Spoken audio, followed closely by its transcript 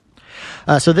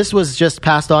So this was just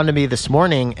passed on to me this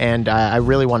morning, and I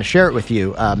really want to share it with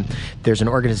you. There's an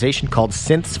organization called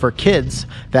Synths for Kids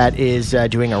that is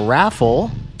doing a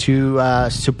raffle to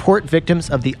support victims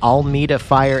of the Alameda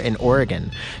fire in Oregon.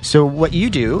 So what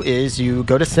you do is you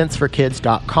go to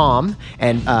synthsforkids.com,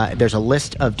 and there's a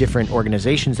list of different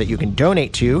organizations that you can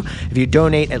donate to. If you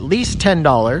donate at least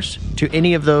 $10 to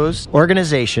any of those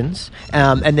organizations,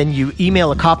 and then you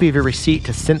email a copy of your receipt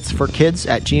to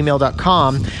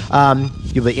synthsforkids@gmail.com,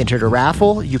 you'll be entered a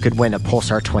raffle. You could win a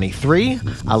Pulsar 23,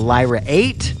 a Lyra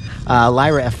 8,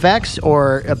 Lyra FX,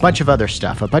 or a bunch of other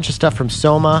stuff, a bunch of stuff from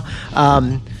Soma.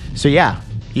 So yeah,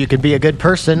 you could be a good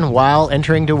person while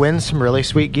entering to win some really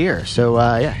sweet gear. So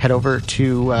head over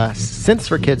to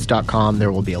synthsforkids.com.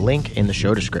 There will be a link in the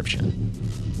show description.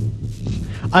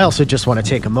 I also just want to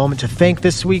take a moment to thank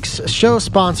this week's show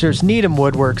sponsors, Needham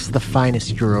Woodworks, the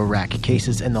finest Euro rack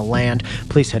cases in the land.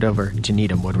 Please head over to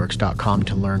needhamwoodworks.com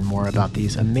to learn more about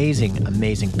these amazing,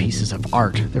 amazing pieces of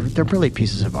art. They're really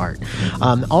pieces of art.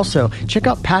 Also, check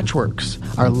out Patchworks,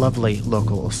 our lovely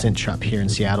local synth shop here in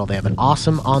Seattle. They have an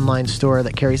awesome online store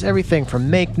that carries everything from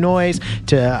Make Noise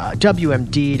to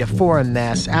WMD to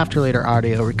 4MS, Afterlater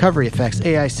Audio, Recovery Effects,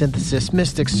 AI Synthesis,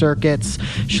 Mystic Circuits,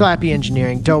 Schlappy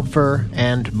Engineering, Doepfer,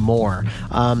 and more.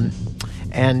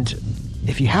 And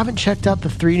if you haven't checked out the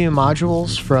 3 new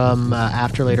modules from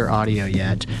Afterlater Audio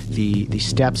yet, the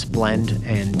Steps, Blend,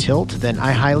 and Tilt, then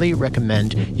I highly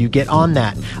recommend you get on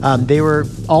that.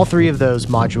 All 3 of those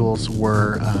modules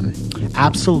were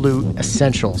absolute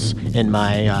essentials in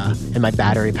my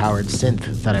battery-powered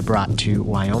synth that I brought to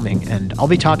Wyoming, and I'll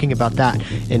be talking about that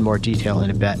in more detail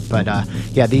in a bit. But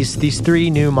these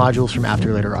 3 new modules from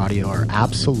Afterlater Audio are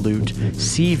absolute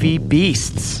CV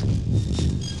beasts.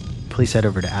 Please head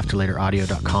over to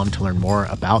afterlateraudio.com to learn more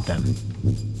about them.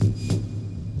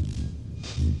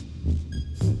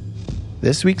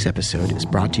 This week's episode is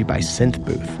brought to you by Synth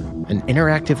Booth, an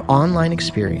interactive online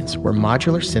experience where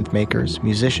modular synth makers,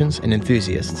 musicians, and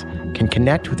enthusiasts can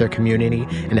connect with their community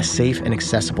in a safe and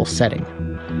accessible setting.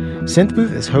 Synth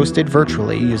Booth is hosted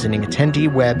virtually using an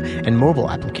attendee web and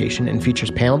mobile application and features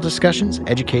panel discussions,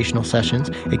 educational sessions,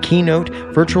 a keynote,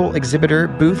 virtual exhibitor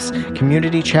booths,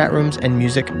 community chat rooms, and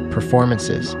music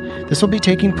performances. This will be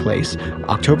taking place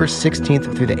October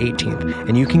 16th through the 18th,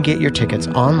 and you can get your tickets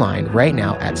online right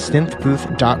now at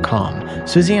synthbooth.com.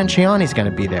 Suzanne Ciani's going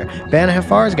to be there. Bana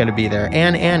Hafar is going to be there,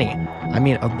 and Annie. I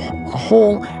mean, a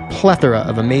whole plethora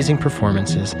of amazing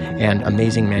performances and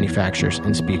amazing manufacturers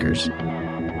and speakers.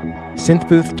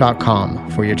 synthbooth.com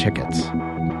for your tickets.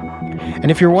 And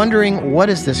if you're wondering, what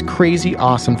is this crazy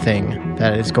awesome thing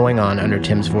that is going on under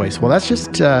Tim's voice? Well, that's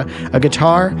just a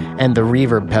guitar and the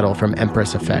reverb pedal from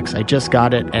Empress Effects. I just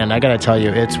got it, and I gotta tell you,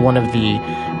 it's one of the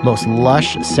most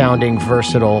lush-sounding,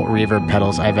 versatile reverb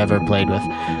pedals I've ever played with.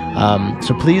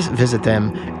 So please visit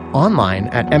them online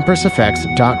at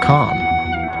empresseffects.com.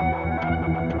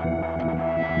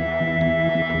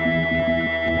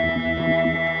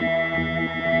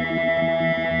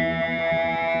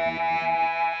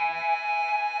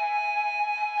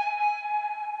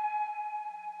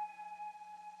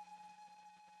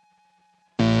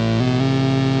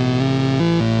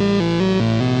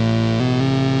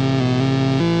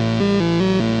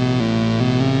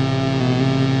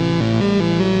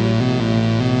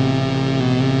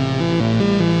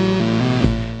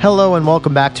 Hello and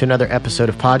welcome back to another episode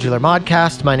of Podular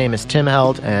Modcast. My name is Tim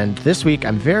Held, and this week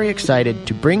I'm very excited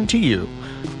to bring to you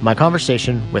my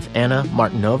conversation with Anna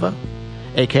Martinova,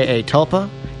 aka Tulpa,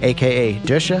 aka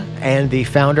Dusha, and the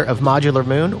founder of Modular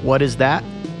Moon. What is that?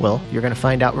 Well, you're going to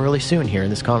find out really soon here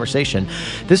in this conversation.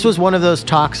 This was one of those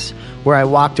talks where I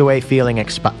walked away feeling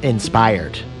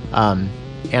inspired.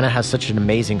 Anna has such an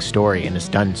amazing story and has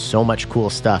done so much cool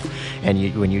stuff,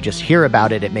 and when you just hear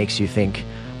about it, it makes you think,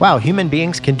 wow, human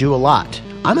beings can do a lot.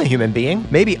 I'm a human being.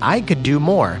 Maybe I could do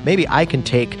more. Maybe I can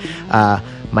take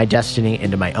my destiny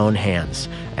into my own hands.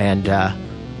 And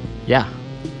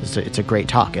it's a great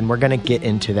talk. And we're going to get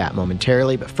into that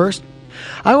momentarily. But first,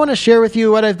 I want to share with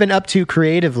you what I've been up to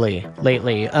creatively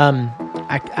lately.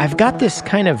 I've got this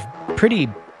kind of pretty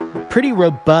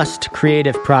robust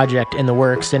creative project in the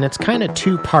works, and it's kind of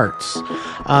 2 parts.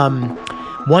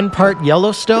 One part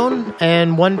Yellowstone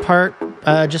and one part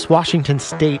just Washington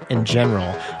State in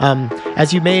general.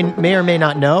 As you may or may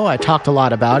not know, I talked a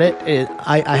lot about it.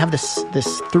 I have this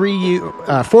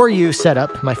 4U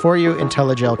setup, my 4U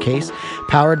IntelliGel case,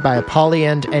 powered by a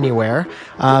Polyend Anywhere.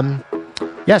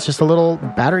 It's just a little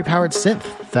battery-powered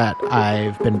synth that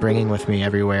I've been bringing with me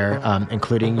everywhere,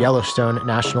 including Yellowstone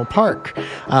National Park.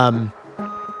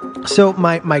 So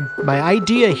my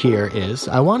idea here is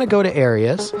I want to go to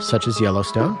areas such as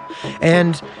Yellowstone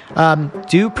and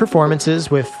do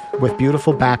performances with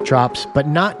beautiful backdrops, but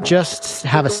not just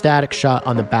have a static shot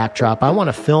on the backdrop. I want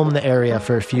to film the area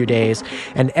for a few days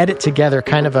and edit together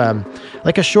kind of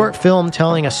like a short film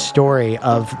telling a story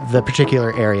of the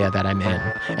particular area that I'm in.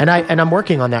 And I'm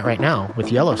working on that right now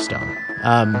with Yellowstone.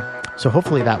 So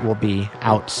hopefully that will be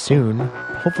out soon.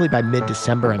 Hopefully by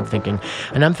mid-December, I'm thinking.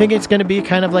 And I'm thinking it's going to be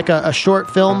kind of like a short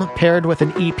film paired with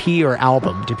an EP or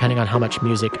album, depending on how much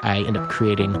music I end up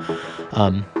creating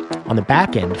on the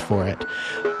back end for it.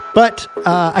 But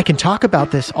I can talk about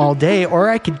this all day, or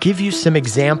I could give you some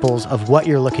examples of what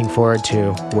you're looking forward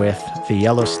to with the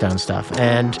Yellowstone stuff.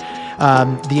 And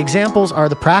the examples are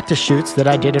the practice shoots that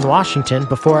I did in Washington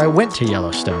before I went to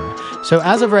Yellowstone. So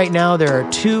as of right now, there are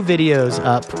 2 videos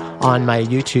up on my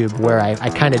YouTube where I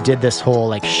kind of did this whole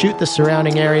like shoot the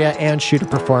surrounding area and shoot a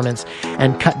performance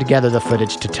and cut together the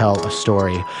footage to tell a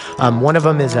story. One of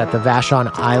them is at the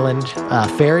Vashon Island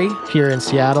Ferry here in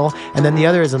Seattle, and then the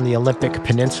other is on the Olympic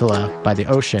Peninsula by the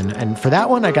ocean. And for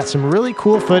that one, I got some really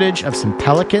cool footage of some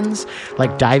pelicans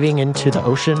like diving into the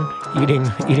ocean,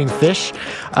 eating fish.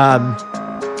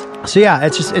 So yeah,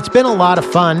 it's been a lot of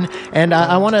fun, and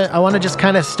I want to just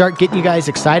kind of start getting you guys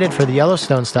excited for the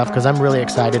Yellowstone stuff because I'm really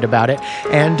excited about it,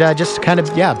 and just kind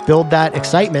of build that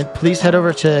excitement. Please head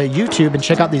over to YouTube and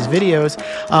check out these videos.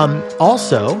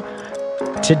 Also,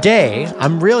 today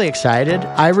I'm really excited.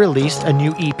 I released a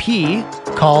new EP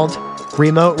called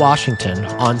Remote Washington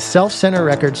on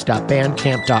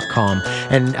selfcenterrecords.bandcamp.com.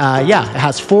 And it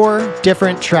has 4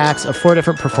 different tracks of 4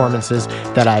 different performances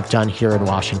that I've done here in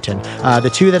Washington. The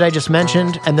 2 that I just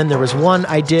mentioned, and then there was one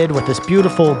I did with this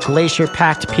beautiful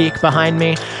glacier-packed peak behind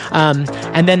me.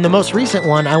 And then the most recent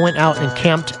one, I went out and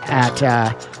camped at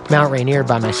Mount Rainier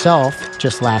by myself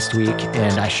just last week,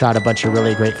 and I shot a bunch of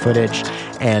really great footage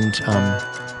and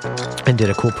did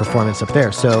a cool performance up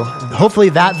there. So hopefully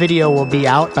that video will be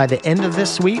out by the end of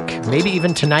this week, maybe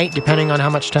even tonight, depending on how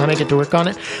much time I get to work on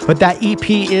it. But that EP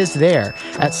is there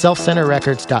at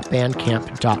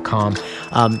selfcenterrecords.bandcamp.com.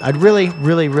 I'd really,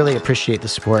 really, really appreciate the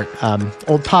support.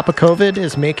 Old Papa COVID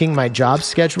is making my job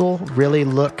schedule really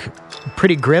look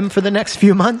pretty grim for the next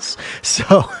few months.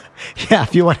 So yeah,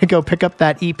 if you want to go pick up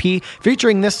that EP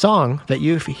featuring this song that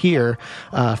you hear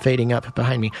fading up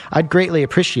behind me, I'd greatly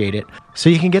appreciate it. So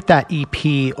you can get that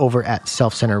EP over at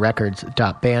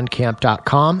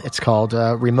selfcenterrecords.bandcamp.com. It's called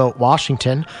Remote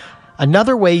Washington.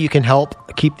 Another way you can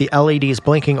help keep the LEDs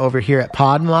blinking over here at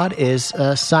PodMod is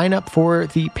sign up for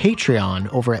the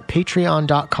Patreon over at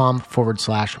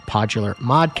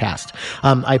patreon.com/PodularModcast.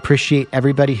 I appreciate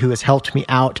everybody who has helped me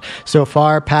out so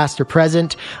far, past or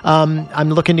present. I'm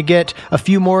looking to get a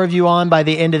few more of you on by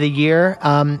the end of the year.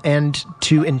 And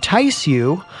to entice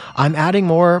you, I'm adding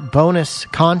more bonus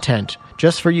content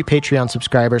just for you Patreon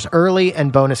subscribers, early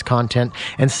and bonus content.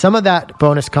 And some of that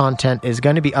bonus content is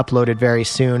going to be uploaded very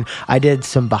soon. I did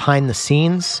some behind the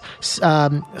scenes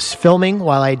filming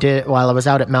while I was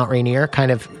out at Mount Rainier, kind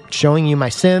of showing you my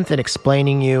synth and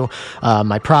explaining you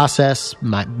my process,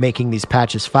 making these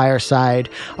patches fireside.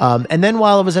 And then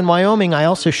while I was in Wyoming, I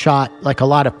also shot like a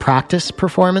lot of practice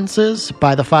performances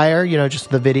by the fire, just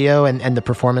the video and the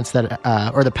performance that,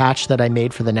 or the patch that I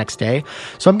made for the next day.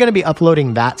 So I'm going to be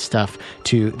uploading that stuff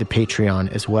to the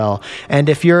Patreon as well. And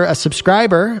if you're a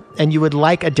subscriber and you would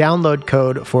like a download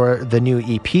code for the new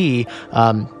EP,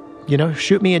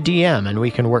 shoot me a DM and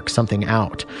we can work something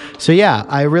out. So yeah,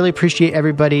 I really appreciate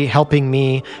everybody helping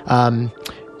me, helping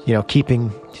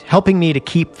me to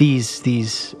keep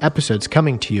these episodes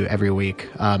coming to you every week.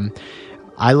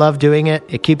 I love doing it.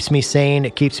 It keeps me sane.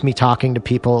 It keeps me talking to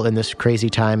people in this crazy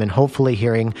time, and hopefully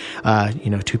hearing,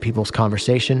 two people's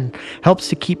conversation helps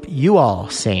to keep you all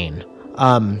sane.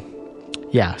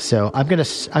 So I'm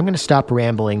gonna stop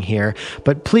rambling here,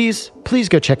 but please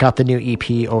go check out the new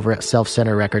EP over at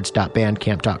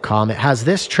selfcenterrecords.bandcamp.com. It has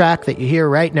this track that you hear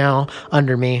right now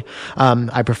under me.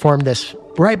 I performed this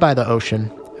right by the ocean.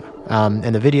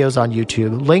 And the videos on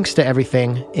YouTube, links to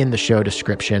everything in the show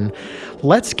description.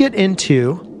 Let's get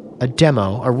into a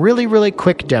demo, a really, really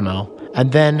quick demo,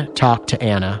 and then talk to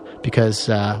Anna because,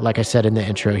 like I said in the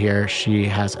intro here, she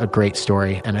has a great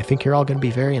story, and I think you're all going to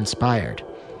be very inspired.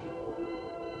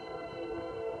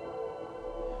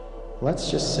 Let's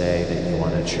just say that you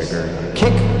want to trigger a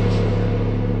kick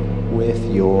with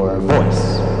your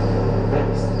voice.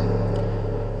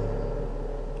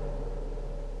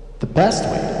 The best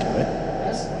way to do it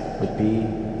would be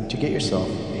to get yourself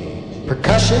a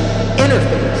percussion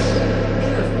interface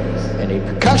and a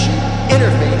percussion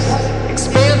interface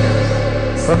expander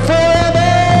from 4MX.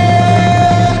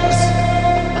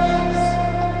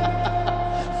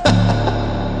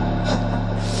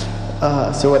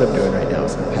 So what I'm doing right now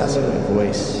is I'm passing my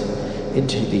voice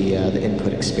into the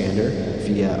input expander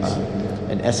via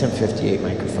an SM58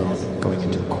 microphone going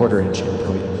into a quarter-inch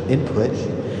input,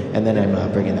 and then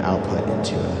I'm bringing the output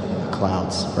into a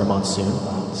clouds or a monsoon.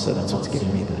 So that's what's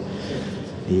giving me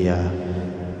the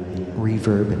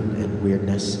reverb and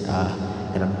weirdness.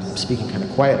 And I'm speaking kind of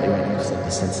quietly right now because I have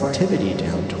the sensitivity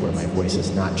down to where my voice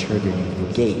is not triggering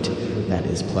the gate that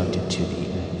is plugged into the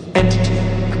entity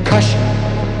percussion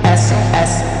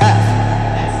SSF.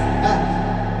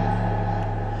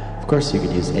 Of course, you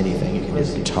could use anything. You can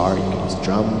use guitar, you can use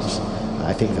drums.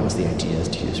 I think that was the idea, is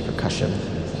to use percussion,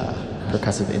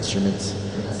 percussive instruments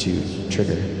to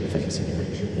trigger things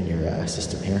in your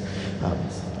system here.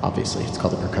 Obviously, it's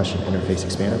called a percussion interface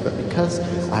expander, but because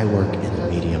I work in the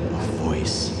medium of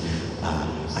voice,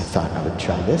 I thought I would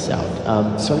try this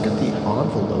out. So I've got the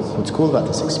envelope. What's cool about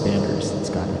this expander is it's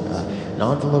got an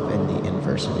envelope and the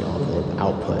inverse of the envelope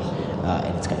output,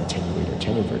 and it's got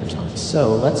attenuators on it.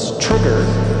 So let's trigger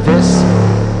this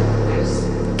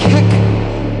kick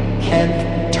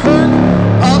and turn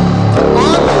up the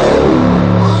envelope.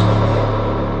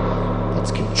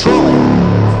 Let's control it.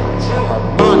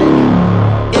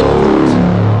 Harmonic input.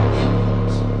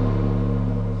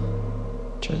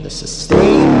 Turn the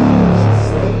sustain,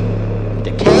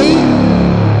 decay,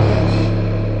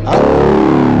 up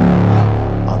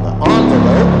on the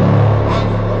envelope.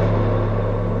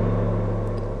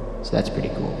 So that's pretty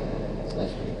cool.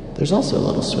 There's also a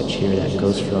little switch here that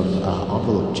goes from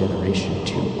envelope generation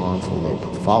to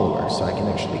envelope follower, so I can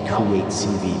actually create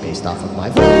CV based off of my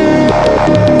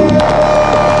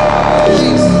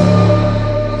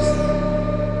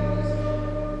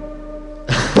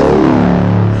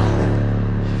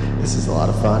This is a lot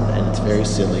of fun, and it's very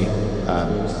silly.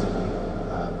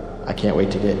 I can't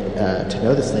wait to get to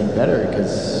know this thing better,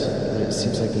 because it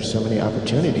seems like there's so many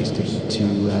opportunities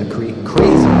to create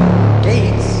crazy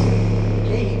gates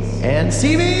and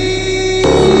CV.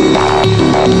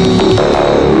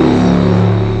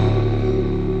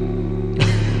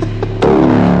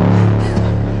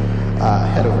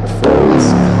 Head over to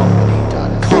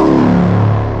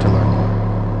formlesscompany.com to learn more.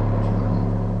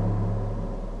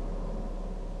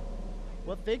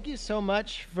 Well, thank you so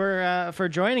much for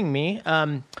joining me.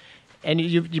 And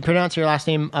you pronounce your last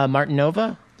name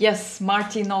Martinova? Yes,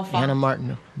 Martinova. Anna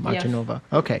Martinova. Yes.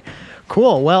 Okay,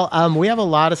 cool. Well, we have a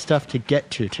lot of stuff to get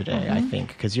to today, I think,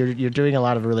 because you're doing a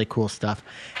lot of really cool stuff.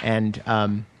 And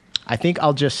I think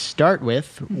I'll just start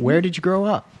with, where did you grow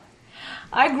up?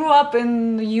 I grew up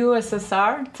in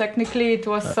USSR. Technically, it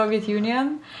was Soviet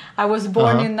Union. I was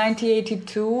born in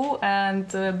 1982, and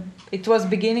it was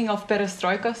beginning of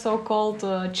perestroika, so-called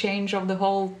change of the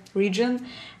whole region.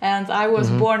 And I was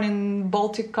born in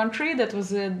Baltic country. That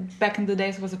was back in the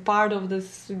days was a part of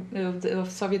this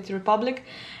of Soviet Republic.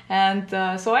 And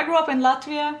so I grew up in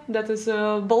Latvia. That is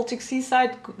a Baltic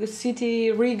seaside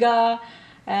city, Riga.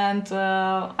 And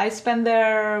I spent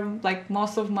there like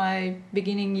most of my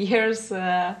beginning years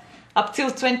up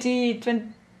till 20.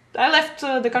 I left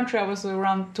the country. I was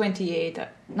around 28.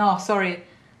 No, sorry,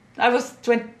 I was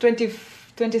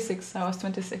 26. I was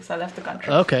 26. I left the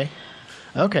country.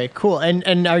 Okay, cool.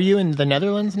 And are you in the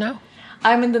Netherlands now?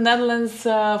 I'm in the Netherlands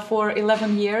for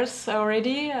 11 years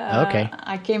already. Okay.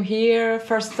 I came here.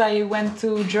 First, I went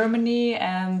to Germany,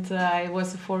 and I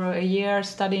was for a year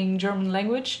studying German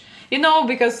language. You know,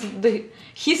 because the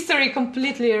history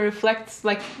completely reflects,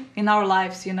 like, in our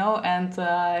lives, you know. And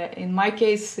in my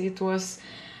case, it was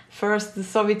first the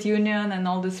Soviet Union and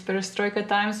all these perestroika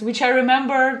times, which I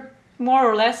remember more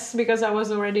or less because I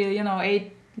was already,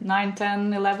 8, 9,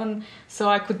 10, 11. So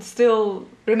I could still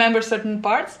remember certain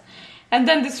parts. And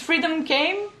then this freedom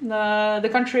came, the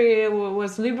country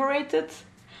was liberated,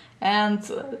 and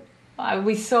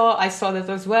I saw that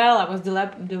as well. I was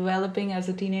developing as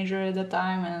a teenager at the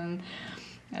time, and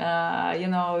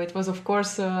it was of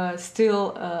course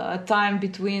still a time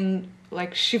between,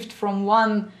 like, shift from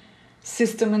one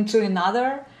system into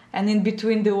another, and in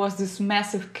between there was this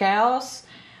massive chaos,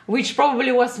 which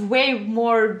probably was way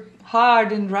more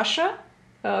hard in Russia,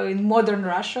 in modern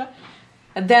Russia.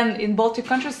 And then in Baltic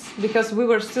countries, because we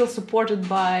were still supported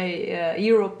by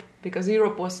Europe, because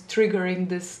Europe was triggering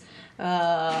this,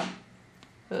 that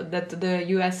the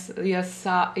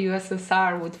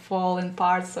USSR would fall in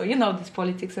parts. So, this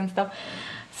politics and stuff.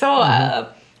 So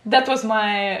that was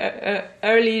my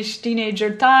early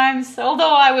teenager times.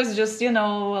 Although I was just,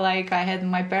 like I had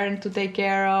my parent to take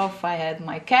care of, I had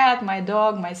my cat, my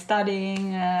dog, my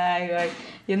studying. I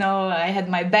had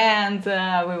my band.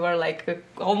 We were like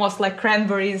almost like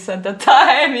cranberries at the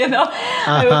time.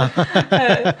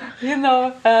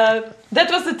 That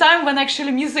was the time when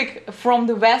actually music from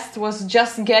the West was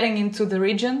just getting into the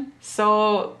region.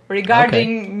 So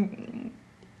regarding,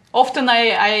 often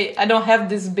I don't have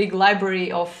this big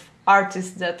library of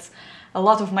artists that a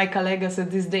lot of my colleagues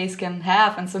at these days can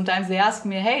have, and sometimes they ask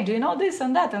me, hey, do you know this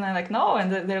and that? And I'm like, no,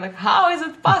 and they're like, how is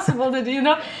it possible that you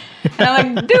know? And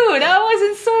I'm like, dude, I was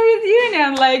in Soviet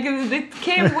Union, like it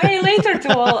came way later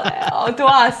to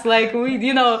us, like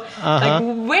we, like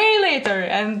way later.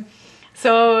 And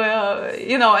so,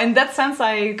 in that sense,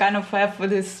 I kind of have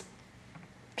this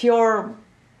pure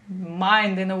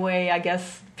mind in a way, I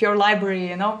guess, pure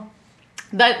library,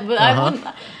 that I wouldn't.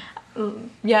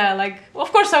 Like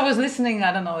of course I was listening,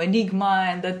 I don't know, Enigma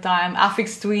at that time,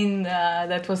 Aphex Twin,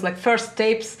 that was like first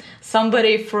tapes,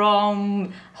 somebody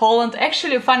from Holland.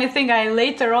 Actually, a funny thing,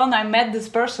 later on I met this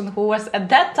person who was at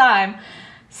that time,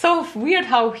 so weird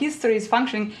how history is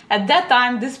functioning. At that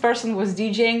time this person was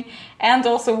DJing and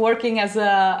also working as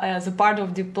a part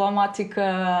of diplomatic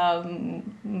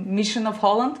mission of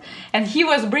Holland, and he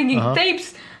was bringing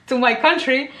tapes to my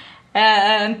country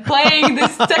and playing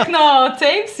these techno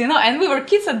tapes, and we were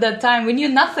kids at that time, we knew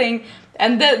nothing.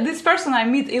 And this person I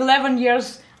meet 11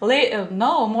 years later,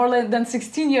 no, more than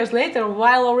 16 years later,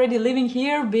 while already living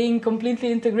here, being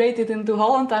completely integrated into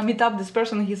Holland, I meet up this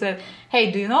person and he said, hey,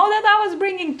 do you know that I was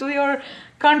bringing to your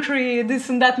country this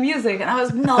and that music? And I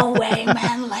was, no way,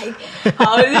 man, like,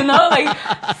 how,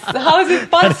 how is it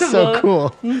possible? That's so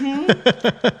cool.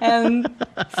 And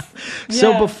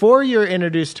so before you're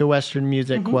introduced to Western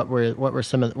music, what was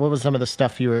some of the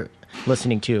stuff you were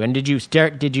listening to? And did you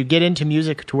get into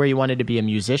music to where you wanted to be a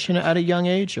musician at a young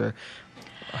age, or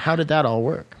how did that all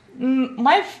work?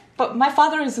 My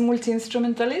father is a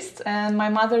multi-instrumentalist, and my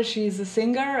mother, she is a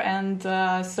singer, and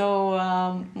so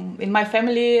in my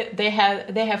family they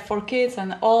have 4 kids,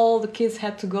 and all the kids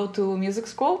had to go to music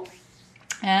school.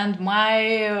 And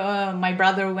my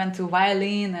brother went to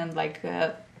violin, and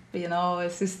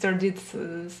his sister did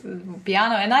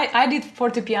piano, and I did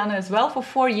fortepiano as well for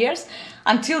 4 years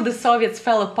until the Soviets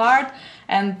fell apart.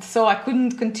 And so I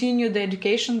couldn't continue the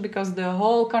education because the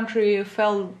whole country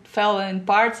fell in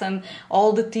parts, and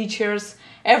all the teachers,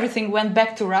 everything went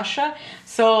back to Russia.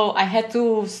 So I had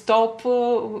to stop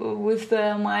with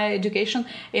my education.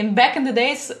 Back in the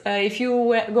days, if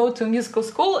you go to musical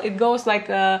school, it goes like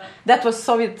that was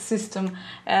Soviet system.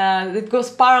 It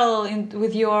goes parallel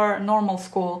with your normal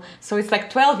school. So it's like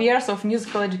 12 years of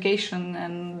musical education,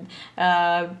 and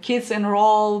kids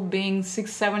enroll being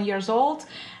 6-7 years old.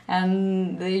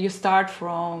 And you start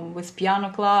with piano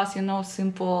class,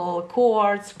 simple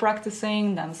chords,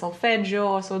 practicing, then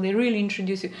solfeggio. So they really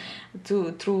introduce you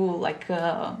through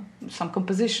some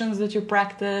compositions that you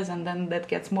practice, and then that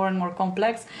gets more and more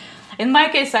complex. In my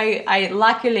case, I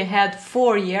luckily had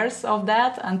 4 years of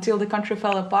that until the country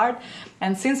fell apart.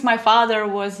 And since my father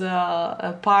was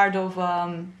a part of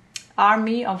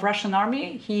Russian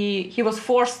army, he was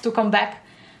forced to come back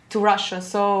to Russia.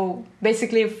 So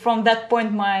basically from that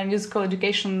point my musical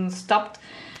education stopped.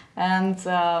 And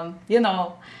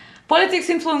politics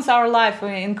influence our life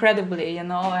incredibly,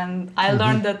 and I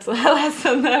learned that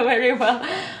lesson very well.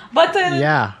 But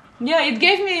it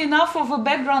gave me enough of a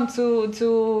background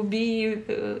to be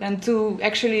and to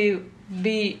actually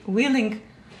be willing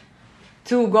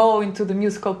to go into the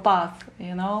musical path,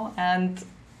 and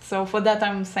so for that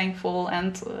I'm thankful.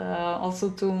 And also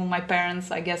to my parents,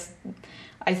 I guess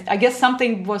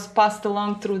something was passed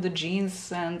along through the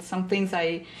genes, and some things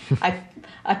I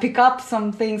pick up,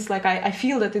 some things like I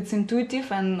feel that it's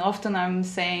intuitive. And often I'm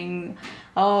saying,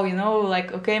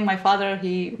 okay, my father,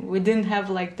 we didn't have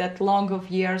like that long of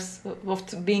years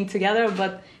of being together,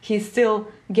 but he still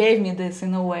gave me this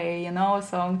in a way,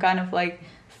 so I'm kind of like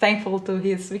thankful to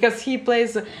because he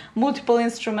plays multiple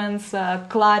instruments,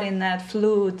 clarinet,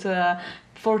 flute,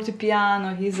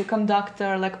 fortepiano. He's a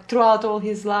conductor like throughout all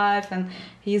his life, and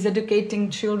he's educating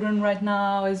children right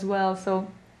now as well. So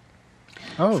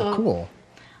cool.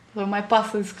 So my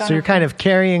path is you're kind of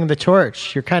carrying the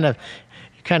torch. You're kind of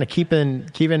keeping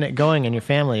it going in your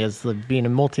family as being a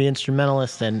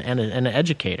multi-instrumentalist and an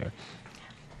educator.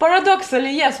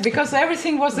 Paradoxically, yes, because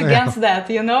everything was against that,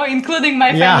 including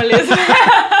my family.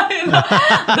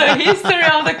 The history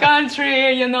of the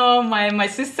country, my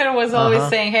sister was always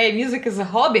saying, hey, music is a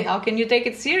hobby. How can you take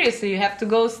it seriously? You have to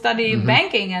go study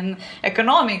banking and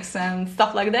economics and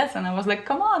stuff like that. And I was like,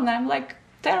 come on. I'm like,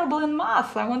 terrible in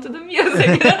math. I want to do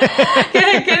music.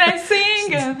 Can I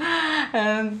sing?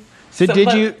 And so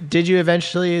did you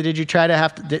eventually, did you try to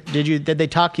have to, did they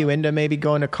talk you into maybe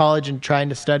going to college and trying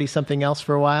to study something else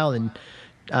for a while? And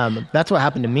that's what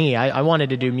happened to me. I wanted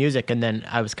to do music, and then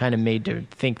I was kind of made to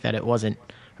think that it wasn't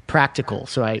practical.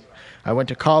 So I went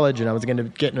to college and I was going to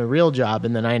get in a real job,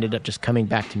 and then I ended up just coming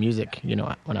back to music,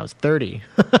 when I was 30.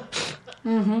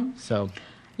 So.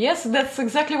 Yes, that's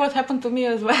exactly what happened to me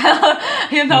as well.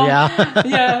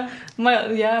 Yeah.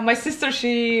 My sister,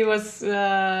 she's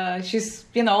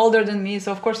older than me,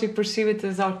 so of course we perceive it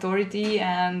as authority.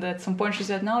 And at some point she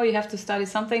said, "No, you have to study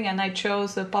something," and I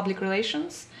chose public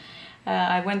relations.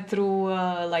 I went through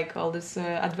all this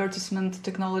advertisement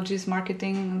technologies,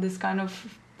 marketing, this kind of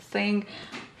thing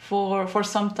for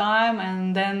some time,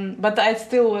 and then but I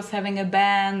still was having a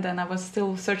band, and I was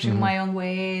still searching my own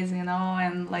ways, and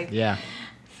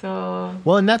So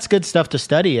well, and that's good stuff to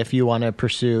study if you want to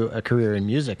pursue a career in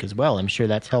music as well. I'm sure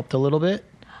that's helped a little bit.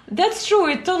 That's true.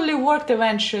 It totally worked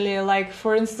eventually. Like,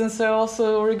 for instance,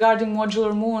 also regarding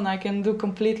Modular Moon, I can do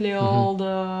completely all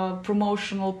the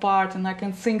promotional part, and I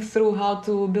can think through how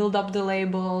to build up the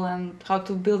label and how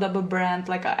to build up a brand.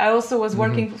 Like, I also was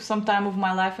working some time of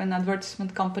my life in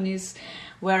advertisement companies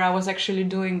where I was actually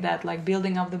doing that, like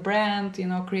building up the brand,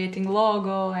 creating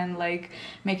logo and like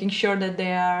making sure that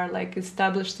they are like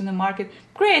established in the market,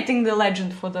 creating the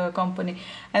legend for the company.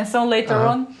 And so later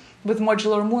on, with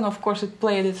Modular Moon, of course, it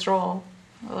played its role.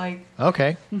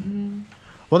 Okay.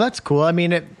 Well, that's cool. I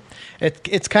mean,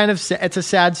 it's kind of, it's a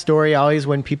sad story always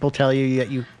when people tell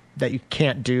you that you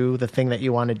can't do the thing that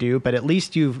you want to do, but at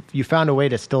least you found a way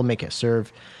to still make it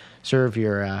serve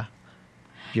your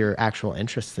actual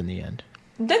interests in the end.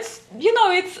 That's,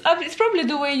 it's probably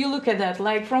the way you look at that.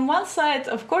 Like, from one side,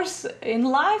 of course, in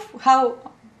life,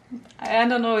 I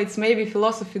don't know, it's maybe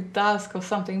philosophy task or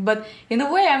something, but in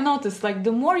a way I've noticed, like,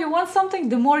 the more you want something,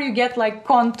 the more you get, like,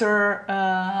 counter,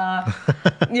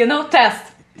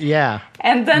 test. Yeah.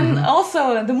 And then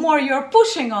also, the more you're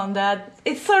pushing on that,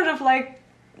 it's sort of like,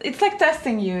 it's like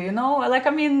testing you, Like, I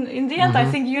mean, in the end, I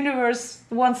think universe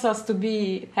wants us to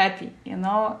be happy,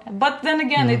 But then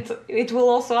again, it will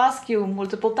also ask you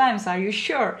multiple times, are you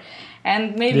sure?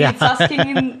 And maybe it's asking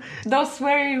in those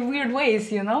very weird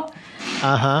ways, Yeah,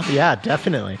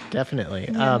 definitely.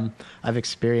 Yeah. I've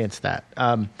experienced that.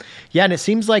 And it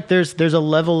seems like there's a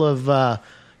level of,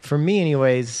 for me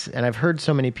anyways, and I've heard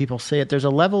so many people say it, there's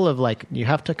a level of like, you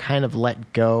have to kind of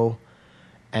let go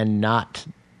and not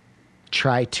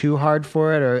try too hard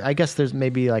for it, or I guess there's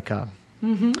maybe like a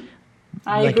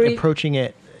I agree. Approaching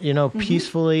it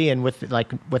peacefully and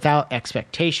without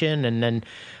expectation, and then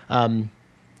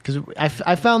because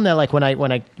I found that like when I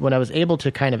was able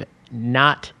to kind of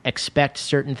not expect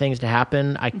certain things to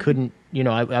happen, I couldn't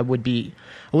I wouldn't be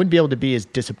able to be as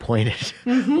disappointed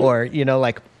or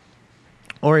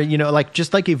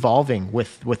just like evolving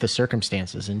with the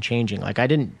circumstances and changing. Like, I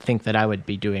didn't think that I would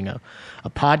be doing a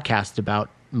podcast about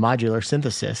modular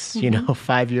synthesis,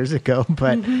 5 years ago,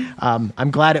 but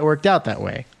I'm glad it worked out that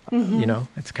way.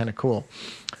 It's kind of cool.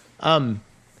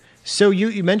 So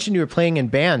you mentioned you were playing in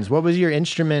bands. What was your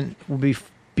instrument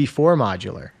before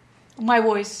modular? My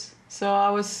voice. So I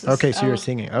was... Okay, so you were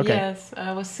singing. Okay. Yes,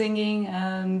 I was singing,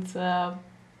 and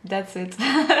that's it.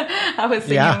 I was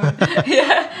singing. Yeah.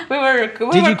 we were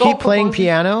Did you keep playing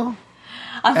piano?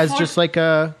 As just like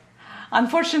a...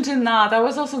 Unfortunately not. I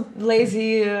was also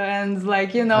lazy and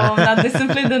not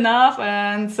disciplined enough.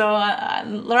 And so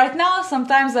right now,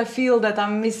 sometimes I feel that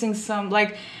I'm missing some,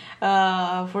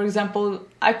 for example,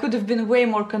 I could have been way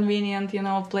more convenient,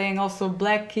 playing also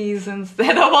black keys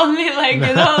instead of only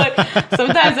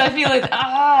sometimes I feel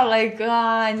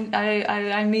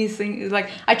I'm missing.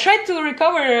 I tried to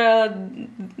recover.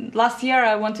 Last year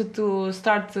I wanted to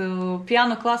start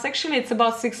piano class. Actually, it's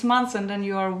about 6 months, and then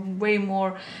you are way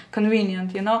more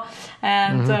convenient,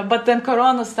 And but then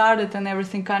Corona started, and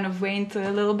everything kind of waned a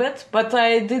little bit. But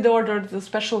I did order the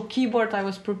special keyboard. I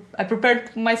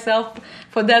prepared myself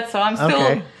for that, so I'm still.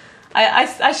 Okay.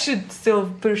 I should still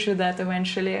pursue that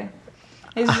eventually.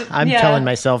 I'm telling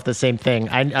myself the same thing.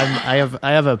 I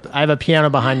have a piano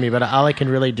behind me, but all I can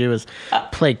really do is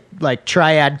play like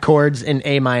triad chords in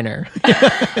A minor.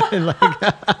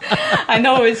 I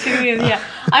know what you mean. Yeah,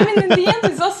 I mean, in the end,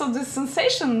 it's also the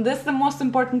sensation. That's the most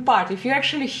important part. If you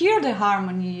actually hear the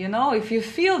harmony, you know, if you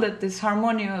feel that it's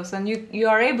harmonious and you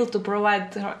are able to provide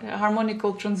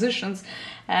harmonical transitions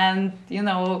and, you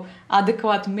know,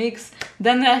 adequate mix,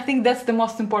 then I think that's the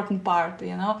most important part,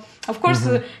 you know. Of course,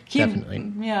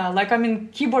 Definitely. yeah, like, I mean,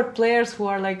 keyboard players who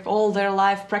are like all their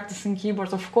life practicing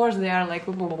keyboards, of course they are like,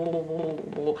 you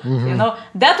know,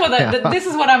 this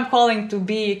is what I'm calling to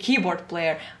be a keyboard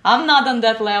player. I'm not on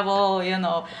that level, you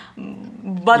know,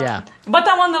 but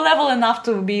I'm on the level enough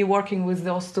to be working with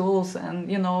those tools and,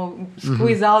 you know,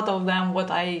 squeeze out of them what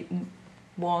I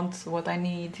want, what I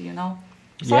need, you know.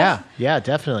 So yeah,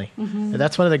 definitely.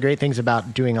 That's one of the great things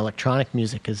about doing electronic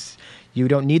music is you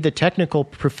don't need the technical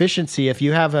proficiency. If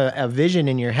you have a vision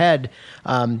in your head,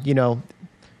 you know,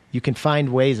 you can find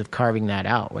ways of carving that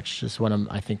out, which is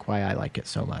I think why I like it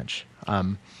so much.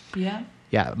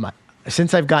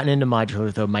 Since I've gotten into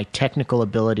modular, though, my technical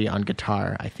ability on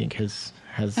guitar, I think, has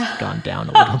gone down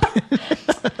a little bit.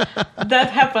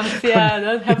 That happens.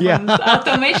 Yeah.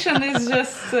 Automation is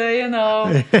just, you know,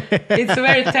 it's a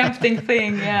very tempting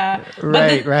thing. Yeah.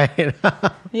 Right.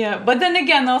 Yeah, but then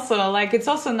again, also, like, it's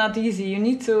also not easy. You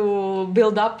need to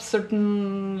build up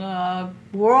certain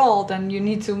world, and you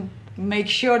need to make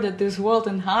sure that this world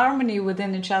in harmony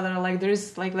within each other. Like, there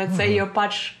is, like, let's say your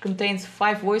patch contains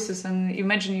 5 voices, and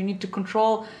imagine you need to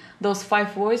control those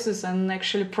 5 voices and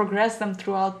actually progress them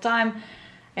throughout time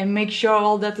and make sure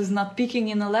all that is not peaking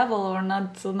in a level or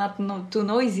not too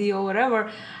noisy or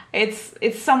whatever.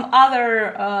 It's some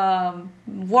other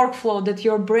workflow that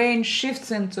your brain shifts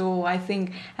into, I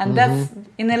think, and that's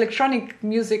in electronic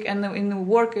music and in the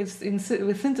work with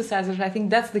synthesizers. I think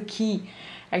that's the key,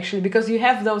 actually, because you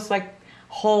have those like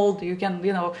hold. You can,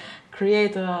 you know,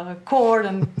 create a chord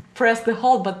and press the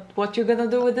hold, but what you're gonna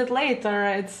do with it later?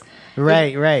 It's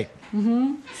right.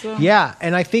 So. Yeah,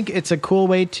 and I think it's a cool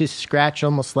way to scratch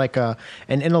almost like an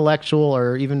intellectual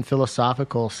or even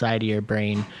philosophical side of your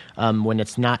brain when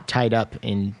it's not tied up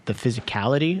in the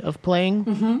physicality of playing.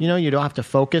 You know, you don't have to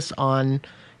focus on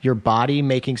your body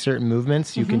making certain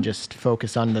movements. You can just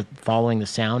focus on following the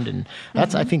sound, and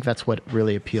that's I think that's what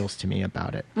really appeals to me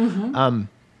about it.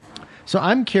 So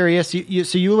I'm curious.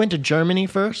 So you went to Germany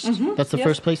first. That's the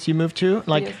first place you moved to.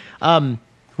 Like. Yes.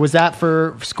 Was that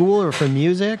for school or for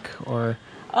music or?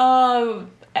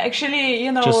 Actually,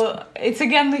 you know, it's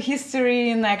again the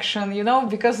history in action, you know,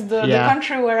 because the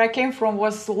country where I came from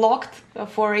was locked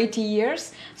for 80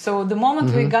 years. So the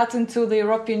moment we got into the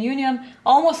European Union,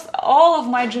 almost all of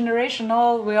my generation,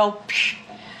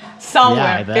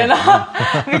 somewhere, you know,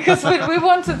 because we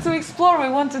wanted to explore, we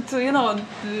wanted to, you know,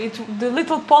 the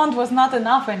little pond was not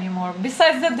enough anymore.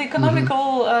 Besides that, the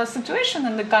economical situation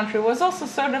in the country was also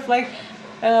sort of like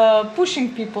pushing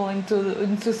people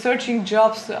into searching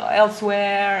jobs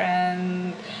elsewhere,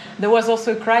 and there was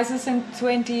also a crisis in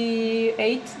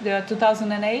 2008.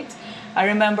 I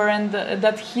remember, and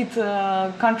that hit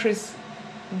countries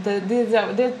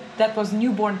that was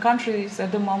newborn countries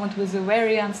at the moment with a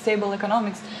very unstable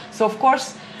economics. So of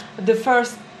course, the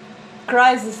first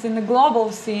crisis in the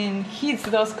global scene hits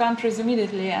those countries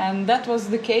immediately, and that was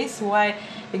the case why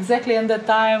exactly at that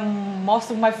time most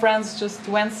of my friends just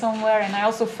went somewhere, and I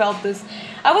also felt this.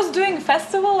 I was doing a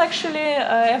festival actually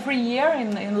every year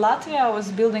in Latvia. I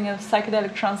was building a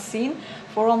psychedelic trance scene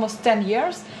for almost 10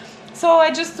 years. So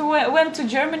I just went to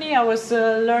Germany. I was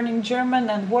learning German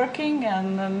and working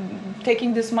and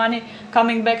taking this money,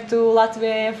 coming back to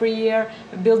Latvia every year,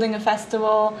 building a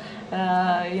festival,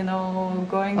 you know,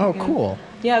 going... Oh, cool.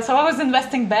 Yeah, so I was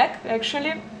investing back,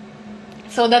 actually.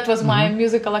 So that was my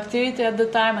musical activity at the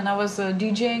time, and I was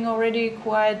DJing already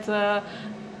quite a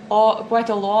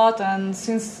lot. And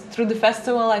since through the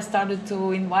festival, I started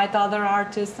to invite other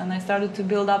artists, and I started to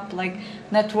build up like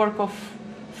network of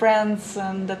friends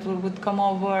and that would come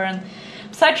over. And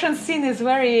psytrance scene is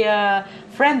very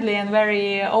friendly and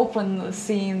very open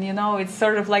scene, you know. It's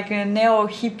sort of like a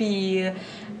neo-hippie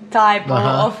type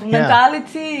of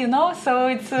mentality, you know. So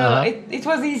it's it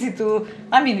was easy to,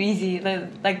 I mean, easy,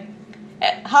 like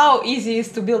how easy it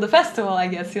is to build a festival, I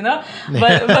guess, you know.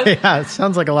 But yeah, it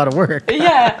sounds like a lot of work.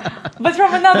 Yeah, but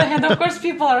from another hand, of course,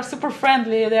 people are super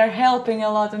friendly. They're helping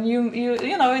a lot, and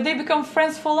you know, they become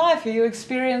friends for life. You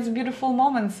experience beautiful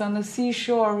moments on the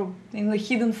seashore, in the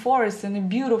hidden forest, in a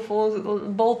beautiful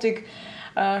Baltic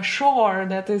shore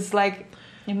that is like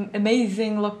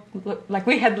amazing. Like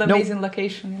we had an amazing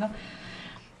location, you know.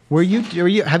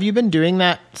 Have you been doing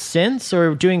that since,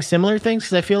 or doing similar things?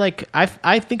 Because I feel like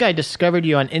I think I discovered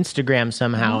you on Instagram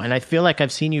somehow, and I feel like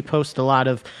I've seen you post a lot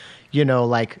of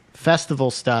like festival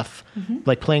stuff,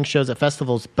 like playing shows at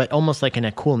festivals, but almost like in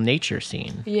a cool nature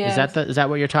scene. Yes. Is that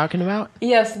what you're talking about?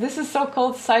 Yes, this is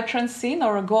so-called psytrance scene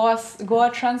or a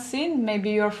Goa trance scene.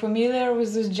 Maybe you're familiar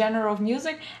with this genre of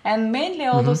music. And mainly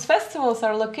all those festivals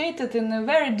are located in a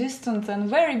very distant and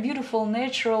very beautiful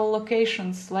natural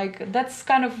locations. Like that's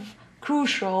kind of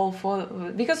crucial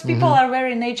because people are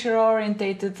very nature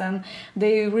orientated and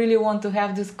they really want to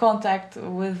have this contact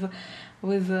with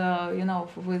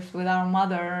our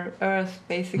Mother Earth,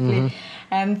 basically.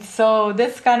 And so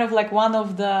that's kind of like one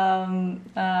of the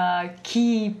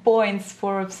key points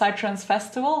for Psytrance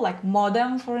Festival, like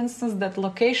Modem, for instance, that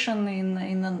location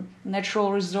in a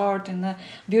natural resort, in a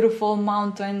beautiful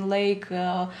mountain lake,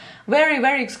 very,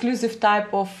 very exclusive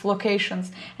type of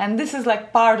locations. And this is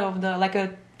like part of the, like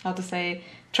a, how to say,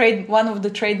 one of the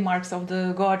trademarks of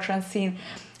the Goa trance scene.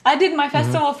 I did my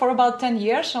festival for about 10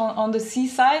 years on the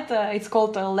seaside. It's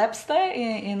called Lepste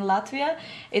in Latvia.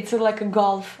 It's like a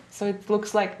gulf, so it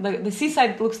looks like the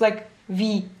seaside looks like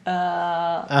V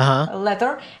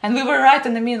letter, and we were right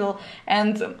in the middle.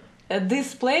 And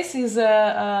this place is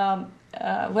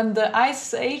when the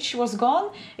ice age was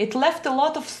gone, it left a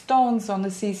lot of stones on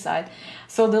the seaside.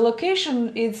 So the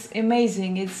location is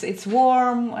amazing. It's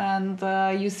warm, and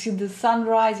you see the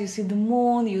sunrise, you see the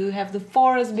moon, you have the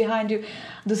forest behind you,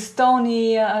 the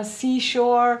stony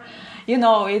seashore.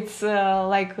 It's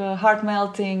like heart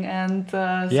melting, and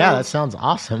that sounds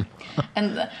awesome.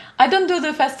 And I don't do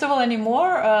the festival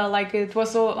anymore. Like it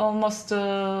was almost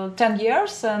 10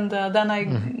 years, and then I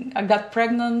got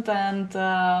pregnant, and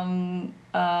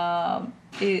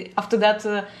after that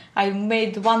I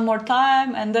made one more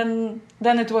time, and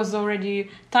then it was already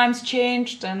times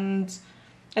changed, and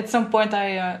at some point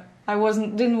I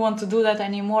didn't want to do that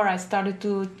anymore. I started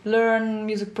to learn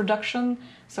music production,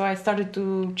 so I started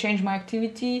to change my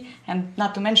activity, and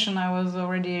not to mention I was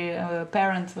already a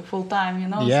parent full time,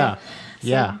 Yeah,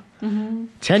 yeah.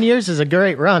 10 years is a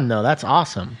great run, though. That's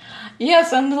awesome.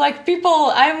 Yes, and like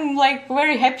people, I'm like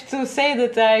very happy to say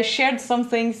that I shared some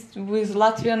things with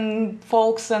Latvian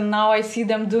folks, and now I see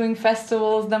them doing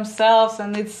festivals themselves,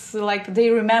 and it's like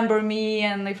they remember me,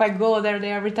 and if I go there,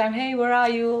 they every time, hey, where are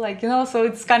you? Like, so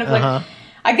it's kind of like,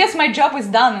 I guess my job is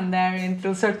done in there to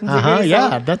a certain degree.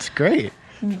 Yeah, that's great.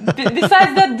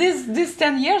 Besides that, these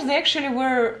 10 years, they actually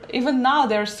were, even now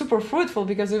they're super fruitful,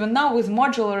 because even now with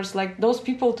modulars, like those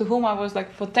people to whom I was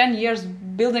like for 10 years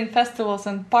building festivals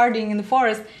and partying in the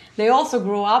forest, they also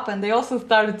grew up and they also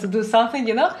started to do something,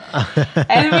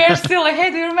 and we're still like,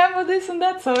 hey, do you remember this and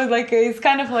that? So it's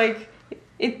kind of like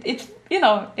it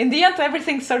in the end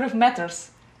everything sort of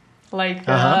matters, like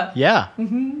that's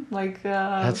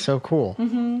so cool.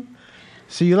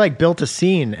 So you built a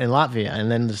scene in Latvia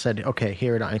and then said, okay,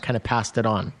 here it on, and kind of passed it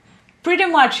on. Pretty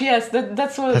much, yes.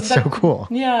 That's so cool.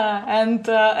 Yeah, and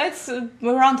it's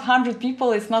around 100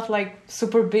 people. It's not like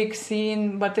super big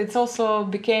scene, but it's also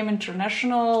became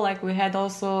international. Like we had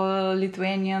also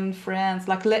Lithuanian friends.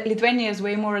 Like Lithuania is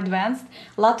way more advanced.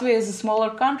 Latvia is a smaller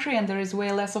country and there is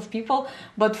way less of people.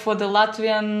 But for the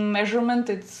Latvian measurement,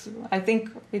 I think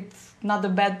it's not a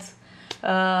bad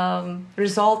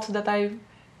result that I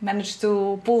managed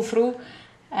to pull through.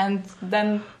 And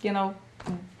then,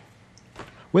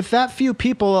 with that few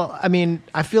people, I mean,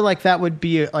 I feel like that would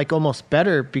be like almost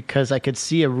better, because I could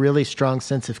see a really strong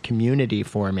sense of community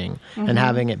forming and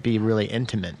having it be really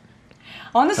intimate.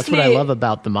 Honestly, that's what I love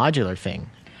about the modular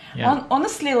thing. Yeah.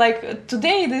 Honestly, like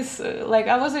today,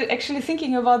 I was actually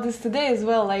thinking about this today as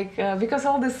well, because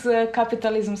all this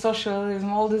capitalism,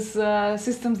 socialism, all these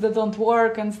systems that don't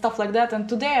work and stuff like that. And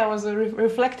today I was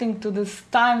reflecting to these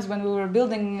times when we were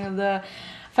building the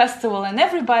festival, and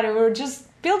everybody we were just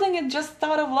building it just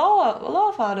out of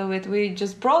love out of it. We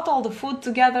just brought all the food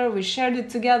together, we shared it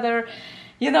together.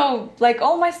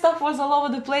 All my stuff was all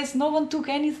over the place. No one took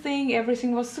anything.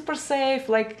 Everything was super safe.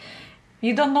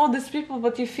 You don't know these people,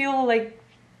 but you feel like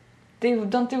they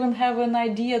don't even have an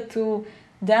idea to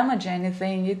damage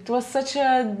anything. It was such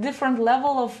a different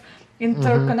level of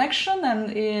interconnection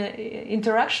and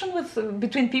interaction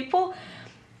between people.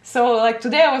 So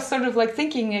today I was sort of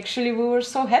thinking, actually we were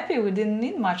so happy, we didn't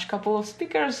need much, couple of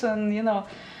speakers and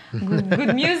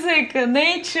good music,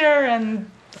 nature and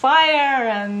fire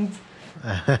and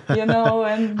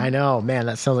and I know, man,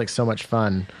 that sounds like so much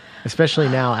fun. Especially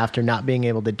now after not being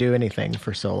able to do anything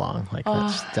for so long.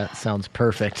 That sounds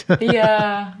perfect.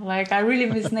 Yeah, I really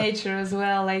miss nature as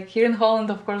well. Here in Holland,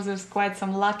 of course, there's quite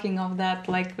some lacking of that.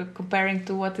 Comparing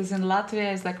to what is in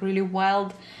Latvia, is really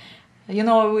wild.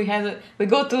 We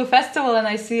go to a festival and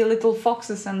I see little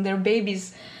foxes and their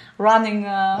babies running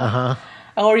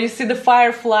or you see the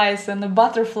fireflies and the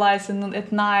butterflies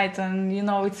at night, and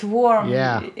it's warm.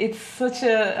 Yeah. It's such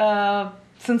a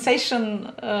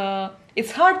sensation.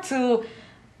 It's hard to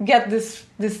get this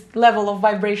level of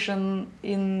vibration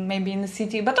maybe in the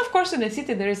city, but of course in the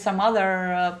city there is some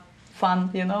other fun,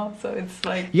 so it's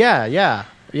like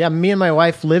Yeah, me and my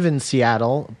wife live in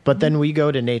Seattle, but then we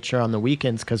go to nature on the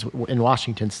weekends because in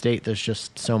Washington State there's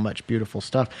just so much beautiful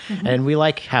stuff, and we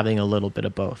like having a little bit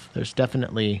of both. There's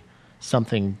definitely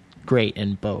something great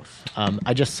in both.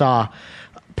 I just saw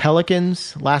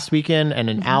pelicans last weekend and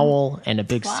an owl and a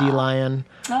big sea lion.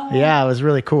 Oh. Yeah, it was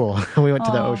really cool. We went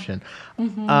to the ocean.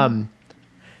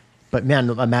 But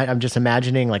man, I'm just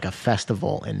imagining like a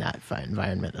festival in that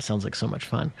environment. It sounds like so much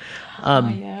fun.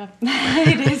 Yeah,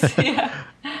 it is. Yeah.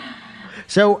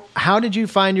 So how did you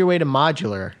find your way to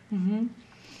modular?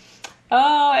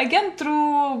 Again,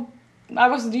 I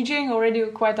was DJing already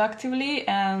quite actively,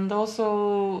 and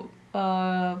also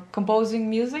composing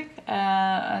music,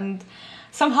 and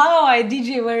somehow I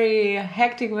DJ very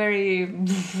hectic, very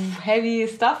heavy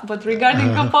stuff, but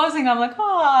regarding composing, I'm like,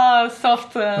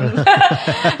 soft and,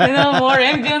 more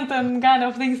ambient and kind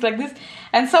of things like this.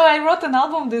 And so I wrote an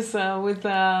album with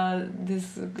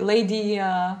this lady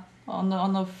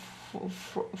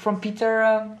from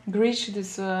Peter Grish,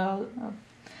 this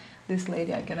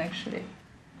lady, I can actually,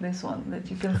 this one that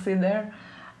you can see there,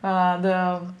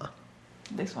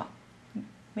 this one,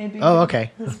 maybe. Oh,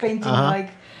 okay. This painting,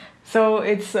 so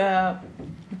it's.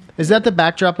 Is that the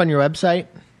backdrop on your website?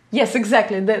 Yes,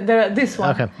 exactly. This one.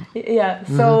 Okay. Yeah.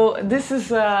 So this is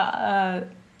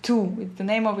Two. The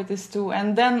name of it is Two.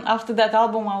 And then after that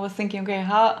album, I was thinking, okay,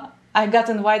 how I got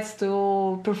invites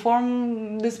to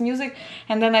perform this music,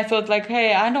 and then I thought like,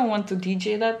 hey, I don't want to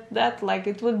DJ that like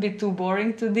it would be too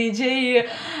boring to DJ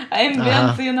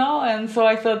ambient, And so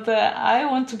I thought I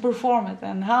want to perform it,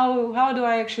 and how do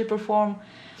I actually perform?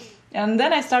 And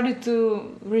then I started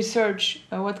to research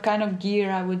what kind of gear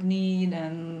I would need,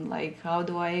 and like how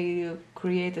do I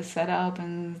create a setup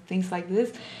and things like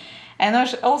this. And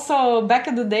also back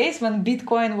in the days when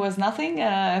Bitcoin was nothing,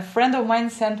 a friend of mine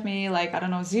sent me like, I don't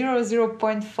know,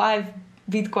 0.5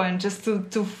 Bitcoin just to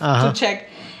check.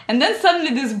 And then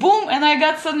suddenly this boom, and I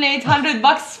got suddenly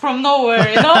 $800 from nowhere,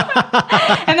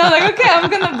 And I'm like, okay, I'm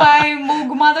gonna buy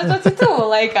Moog Mother 32.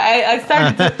 Like I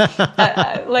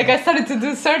started to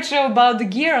do search about the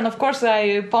gear, and of course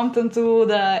I pumped into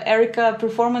the Erica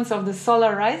performance of the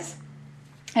Solar Rise.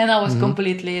 And I was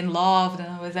completely in love,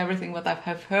 and with everything what I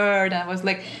have heard. I was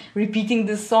like repeating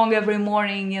this song every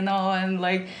morning, and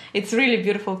like it's really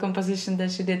beautiful composition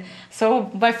that she did. So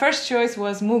my first choice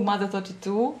was Moog Mother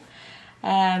 32,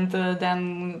 and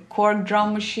then Korg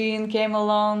drum machine came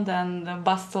along, then the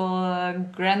Bastel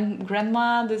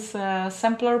Grandma, this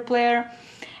sampler player,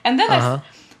 and then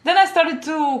Then I started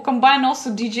to combine also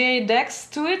DJ decks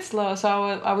to it. So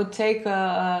I would take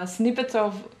a snippet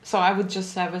so I would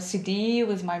just have a CD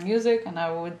with my music and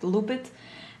I would loop it.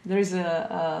 There is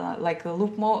a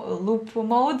loop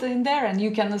mode in there, and you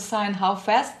can assign how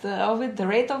fast the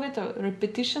rate of it, or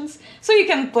repetitions. So you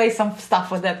can play some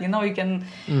stuff with that, You can,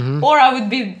 or I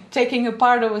would be taking a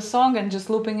part of a song and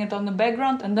just looping it on the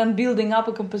background, and then building up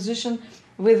a composition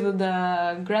with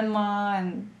the grandma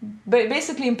and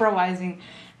basically improvising.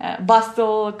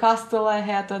 Bastel, Castle I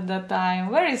had at that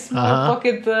time, very small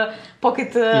pocket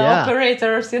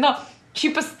operators,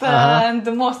 cheapest and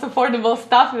the most affordable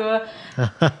stuff.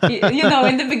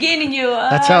 In the beginning,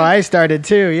 that's how I started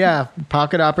too. Yeah,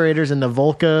 pocket operators and the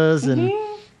Volcas and.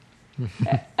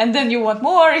 And then you want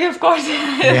more, of course,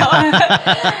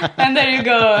 and there you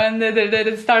go, and then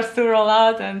it starts to roll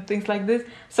out and things like this.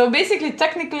 So basically,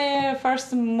 technically, first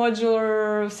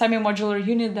semi-modular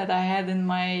unit that I had in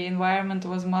my environment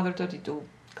was Mother 32,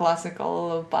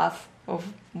 classical path of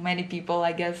many people,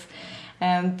 I guess.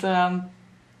 And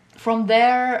from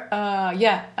there,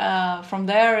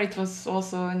 it was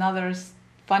also another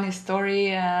funny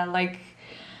story.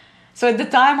 So at the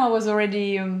time, I was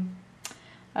already.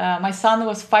 My son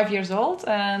was 5 years old,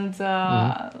 and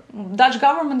Dutch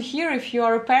government here, if you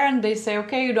are a parent, they say,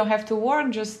 okay, you don't have to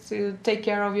work, just take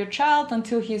care of your child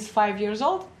until he's 5 years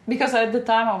old. Because at the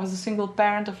time I was a single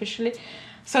parent officially.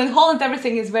 So in Holland,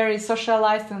 everything is very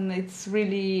socialized, and it's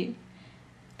really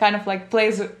kind of like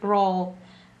plays a role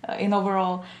in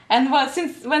overall. And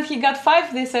when he got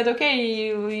 5, they said, okay,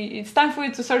 it's time for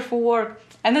you to search for work.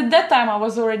 And at that time, I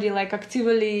was already like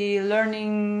actively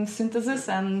learning synthesis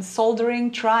and soldering,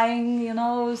 trying,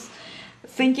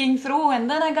 thinking through. And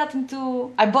then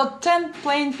I bought 10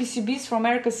 plain PCBs from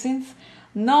Erica Synth.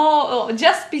 No,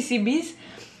 just PCBs,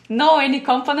 no any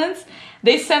components.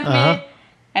 They sent me,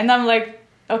 and I'm like,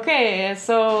 okay,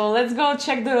 so let's go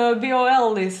check the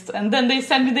BOL list. And then they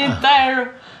sent me the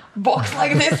entire box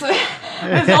like this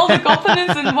with all the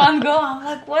components in one go. I'm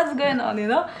like, what's going on, you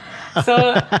know? So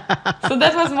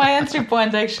that was my entry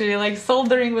point, actually, like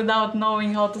soldering without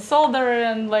knowing how to solder,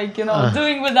 and like, you know,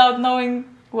 doing without knowing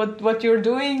what you're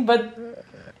doing. But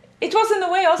it was in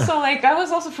a way also like I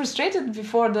was also frustrated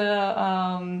before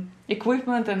the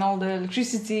equipment and all the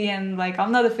electricity, and like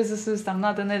I'm not a physicist, I'm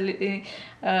not an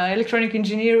electronic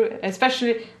engineer.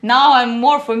 Especially now I'm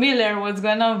more familiar what's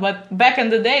going on, but back in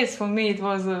the days for me it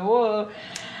was whoa,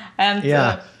 and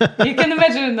you can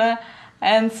imagine.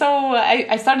 And so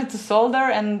I started to solder,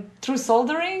 and through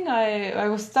soldering I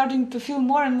was starting to feel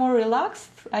more and more relaxed.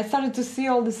 I started to see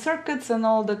all the circuits and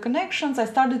all the connections. I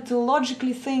started to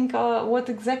logically think what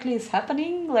exactly is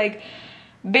happening, like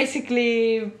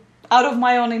basically out of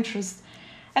my own interest.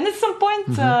 And at some point,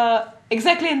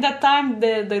 exactly in that time,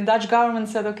 the Dutch government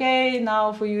said, okay,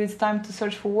 now for you it's time to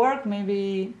search for work.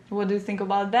 Maybe what do you think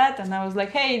about that? And I was like,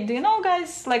 hey, do you know,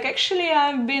 guys, like actually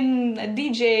I've been a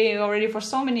DJ already for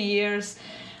so many years.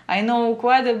 I know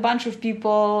quite a bunch of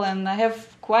people and I have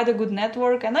quite a good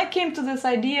network. And I came to this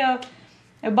idea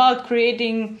about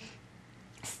creating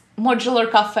modular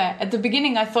cafe. At the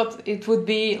beginning, I thought it would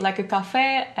be like a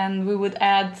cafe and we would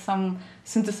add some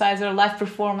synthesizer live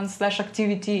performance /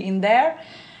 activity in there.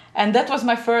 And that was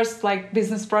my first like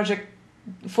business project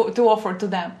to offer to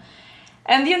them.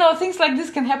 And you know, things like this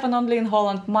can happen only in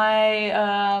Holland.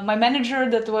 My manager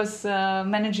that was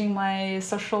managing my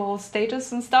social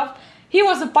status and stuff, he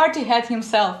was a party head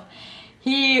himself.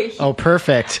 Oh,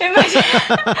 perfect. Imagine,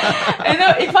 you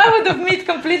know, if I would have met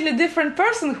completely different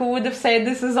person who would have said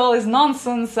this is all is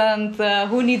nonsense and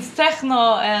who needs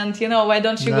techno and, you know, why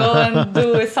don't you go and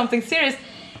do something serious?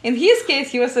 In his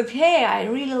case, he was like, hey, I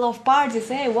really love parties.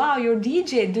 Hey, wow, you're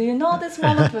DJ. Do you know this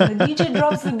moment when the DJ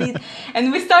drops the beat?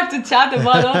 And we start to chat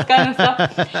about all kind of stuff.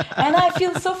 And I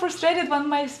feel so frustrated when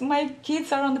my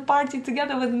kids are on the party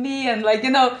together with me and like, you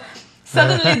know,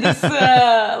 suddenly this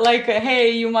like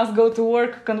hey, you must go to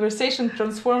work conversation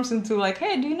transforms into like,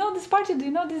 hey, do you know this party, do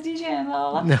you know this DJ, and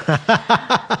blah, blah,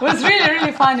 blah. It was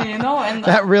really funny, you know. And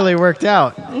that really worked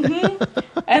out.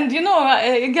 And you know,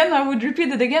 again, I would repeat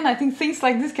it again, I think things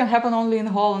like this can happen only in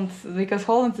Holland, because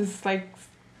Holland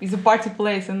is a party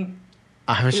place. And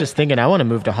I was just thinking I want to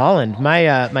move to Holland.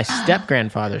 My step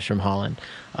grandfather's from Holland.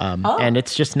 And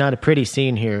it's just not a pretty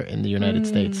scene here in the United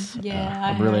States. Yeah,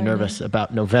 I'm really nervous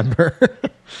about November.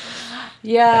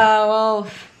 Yeah, well,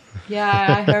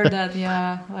 yeah, I heard that.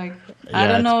 Yeah, like I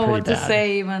don't know what to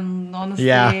say even, honestly.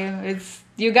 Yeah. It's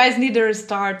you guys need a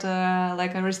restart,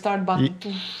 like a restart button,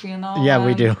 you know. Yeah,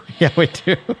 we do. Yeah, we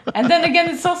do. And then again,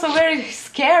 it's also very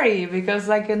scary because,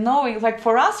 like, knowing, like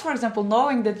for us, for example,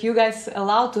 knowing that you guys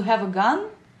allowed to have a gun.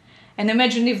 And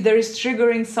imagine if there is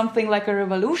triggering something like a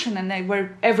revolution and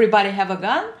where everybody have a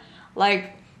gun,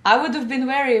 like I would have been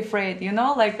very afraid, you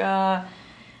know, like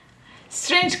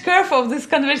strange curve of this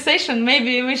conversation.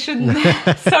 Maybe we shouldn't,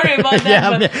 sorry about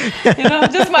that, but you know,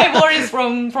 just my worries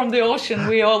from the ocean.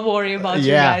 We all worry about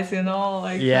you guys, you know,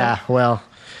 like. Well,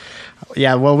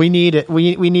 we need it.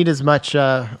 We need as much,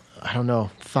 I don't know,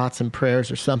 thoughts and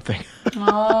prayers or something.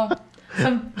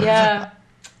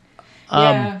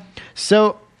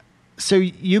 So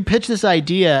you pitch this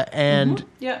idea and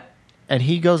and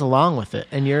he goes along with it,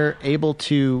 and you're able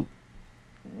to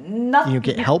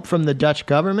get help from the Dutch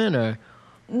government, or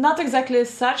not exactly as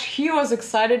such. He was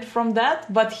excited from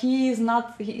that, but he is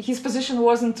not. His position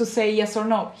wasn't to say yes or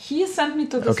no. He sent me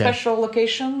to the special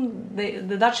location.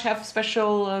 The Dutch have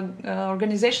special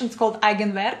organizations called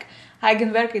Eigenwerk.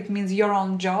 Eigenwerk, it means your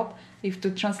own job, if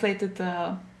to translate it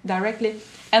directly.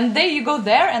 And you go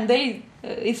there, and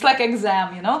it's like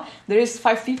exam, you know. There is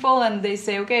 5 people, and they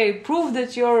say, okay, prove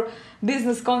that your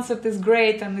business concept is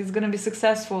great and it's going to be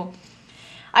successful.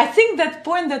 I think that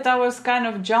point that I was kind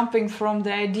of jumping from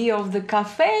the idea of the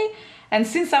cafe, and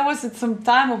since I was at some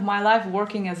time of my life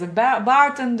working as a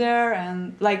bartender,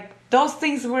 and like those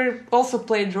things were also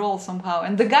played role somehow.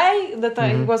 And the guy that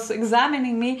I was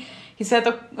examining me, he said,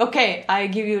 okay, I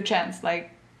give you a chance,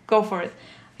 like go for it.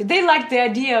 They liked the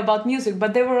idea about music,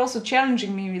 but they were also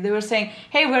challenging me. They were saying,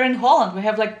 hey, we're in Holland. We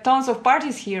have like tons of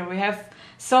parties here. We have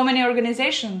so many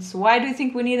organizations. Why do you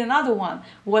think we need another one?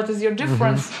 What is your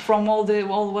difference from all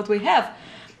what we have?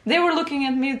 They were looking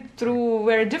at me through a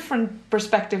very different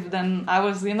perspective than I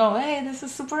was, you know, hey, this is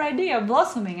a super idea,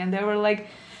 blossoming. And they were like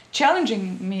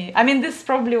challenging me. I mean, this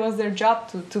probably was their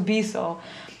job to be so.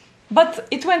 But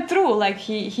it went through. Like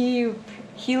he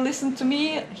listened to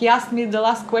me. He asked me, the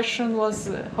last question was,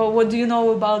 what do you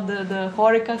know about the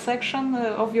HoReCa section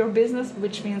of your business,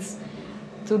 which means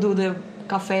to do the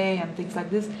cafe and things like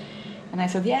this. And I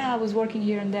said, yeah, I was working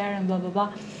here and there and blah, blah,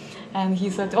 blah. And he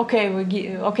said, okay,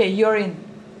 okay, you're in.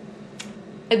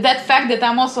 That fact that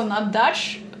I'm also not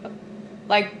Dutch,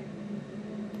 like,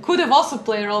 could have also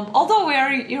played a role. Although we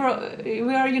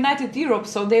are United Europe,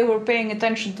 so they were paying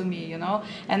attention to me, you know.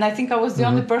 And I think I was the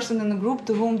only person in the group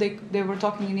to whom they were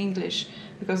talking in English,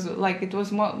 because like it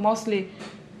was mostly,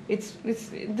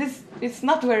 it's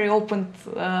not very open.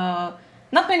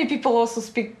 Not many people also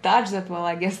speak Dutch that well,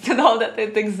 I guess, to know that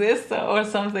it exists or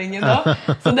something, you know.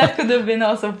 So that could have been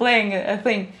also playing a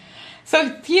thing. So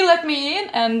he let me in,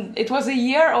 and it was a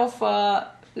year of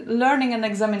learning and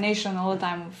examination all the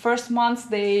time. First months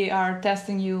they are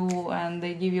testing you, and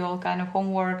they give you all kind of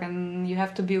homework, and you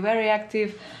have to be very active.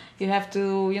 You have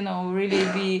to, you know, really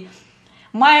be.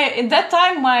 At that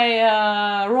time,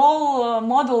 my role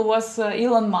model was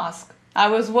Elon Musk. I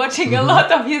was watching a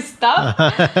lot of his stuff.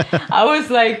 I was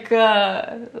like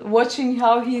watching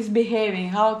how he's behaving,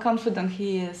 how confident he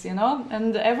is, you know.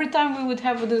 And every time we would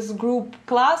have this group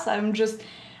class, I'm just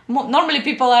normally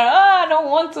people are, I don't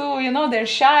want to, you know, they're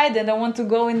shy, they don't want to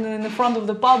go in the front of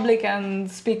the public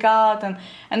and speak out. And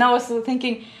I was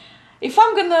thinking, if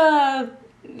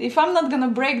I'm not gonna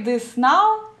break this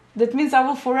now, that means I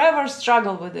will forever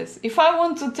struggle with this. If I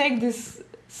want to take this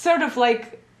sort of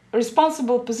like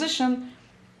responsible position,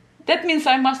 that means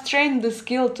I must train the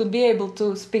skill to be able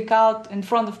to speak out in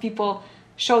front of people,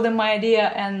 show them my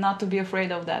idea, and not to be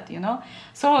afraid of that, you know.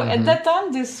 So at that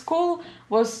time, this school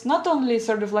was not only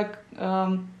sort of like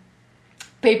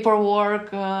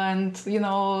paperwork and, you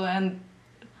know, and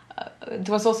it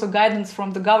was also guidance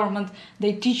from the government.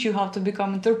 They teach you how to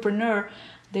become entrepreneur.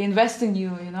 They invest in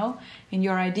you, you know, in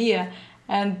your idea.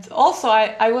 And also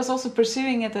I was also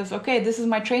perceiving it as, okay, this is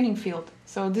my training field.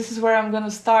 So this is where I'm going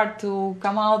to start to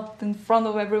come out in front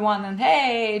of everyone and,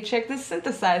 hey, check this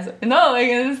synthesizer, you know, like,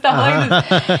 and stuff like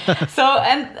this. So,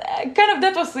 and kind of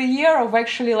that was a year of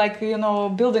actually like, you know,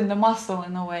 building the muscle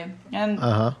in a way. And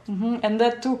and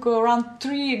that took around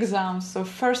 3 exams. So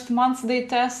first month they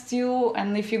test you,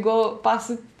 and if you pass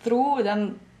it through,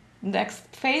 then next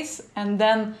phase, and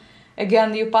then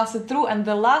again you pass it through, and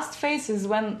the last phase is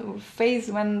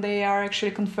when they are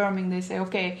actually confirming. They say,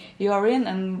 okay, you are in,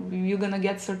 and you're gonna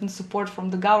get certain support from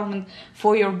the government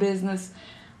for your business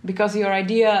because your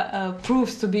idea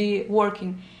proves to be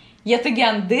working. Yet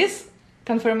again, this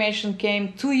confirmation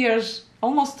came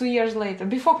almost 2 years later,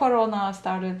 before Corona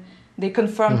started. They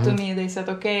confirmed to me. They said,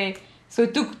 okay, so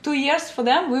it took 2 years for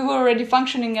them. We were already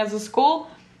functioning as a school.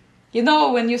 You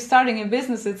know, when you're starting a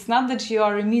business, it's not that you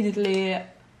are immediately.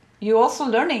 You're also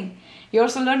learning. You're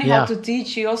also learning how to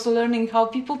teach. You're also learning how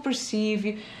people perceive.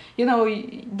 You know,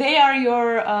 they are your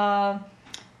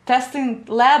testing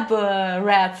lab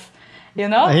rats, you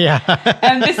know? Yeah.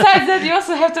 And besides that, you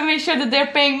also have to make sure that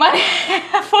they're paying money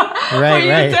for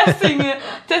you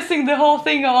testing the whole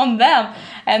thing on them.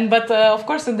 But of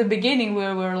course, in the beginning, we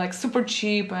were like super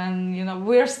cheap, and, you know,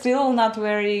 we're still not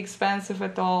very expensive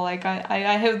at all. Like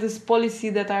I have this policy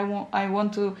that I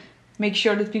want to make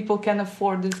sure that people can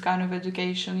afford this kind of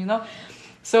education, you know.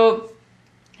 So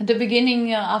at the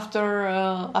beginning,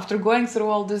 after going through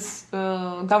all these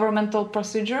governmental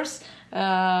procedures,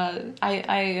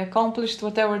 I accomplished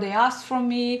whatever they asked from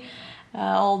me,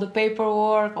 all the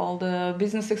paperwork, all the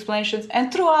business explanations,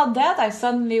 and throughout that, I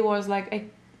suddenly was like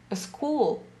a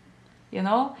school, you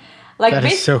know. Like that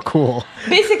is so cool.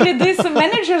 Basically, these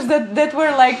managers that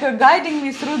were like guiding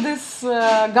me through this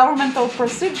governmental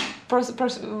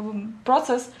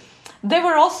process, they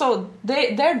were also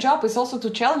their job is also to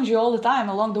challenge you all the time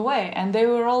along the way, and they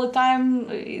were all the time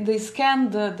they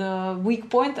scanned the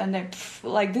weak point, and they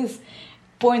like this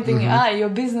pointing your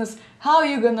business. How are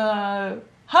you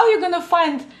gonna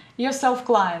find yourself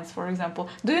clients, for example?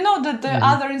 Do you know that the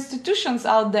other institutions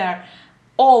out there,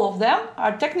 all of them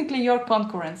are technically your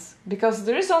concurrents, because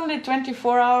there is only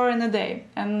 24 hours in a day,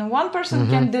 and one person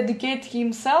can dedicate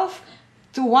himself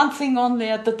to one thing only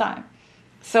at a time.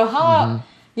 So how,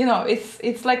 you know,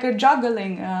 it's like a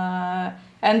juggling,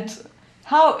 and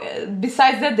how,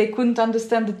 besides that, they couldn't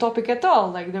understand the topic at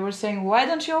all. Like they were saying, why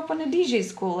don't you open a DJ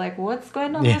school? Like, what's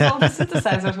going on with all the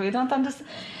synthesizers? We don't understand,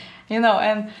 you know.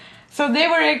 And so they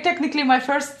were technically my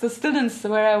first students,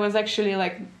 where I was actually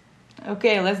like,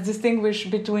 okay, let's distinguish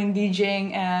between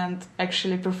DJing and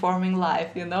actually performing live,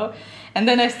 you know? And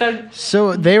then I started.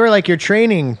 So they were like your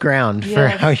training ground for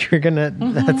how you're gonna.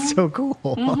 That's so cool.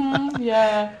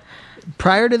 Yeah.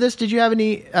 Prior to this, did you have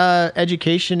any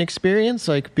education experience,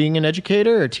 like being an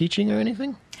educator or teaching or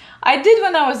anything? I did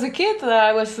when I was a kid.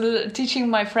 I was teaching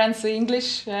my friends the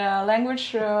English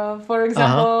language, for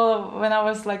example, when I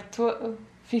was like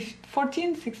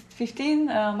 14, 15.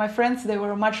 My friends, they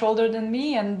were much older than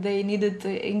me, and they needed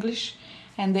English,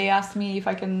 and they asked me if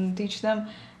I can teach them.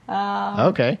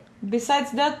 Okay.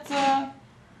 Besides that,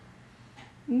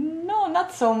 no,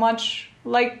 not so much.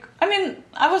 Like, I mean,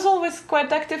 I was always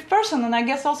quite active person, and I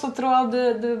guess also throughout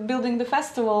the building the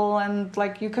festival, and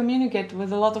like you communicate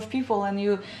with a lot of people, and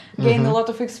you gain a lot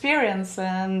of experience.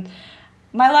 And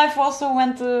my life also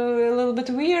went a little bit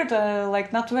weird,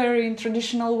 like not very in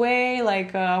traditional way.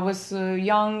 Like I was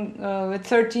young, at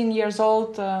 13 years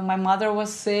old, my mother was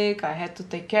sick. I had to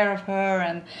take care of her,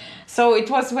 and so it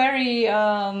was very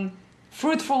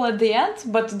fruitful at the end.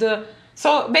 But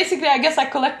so basically, I guess I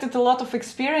collected a lot of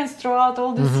experience throughout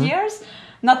all these years,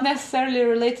 not necessarily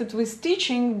related with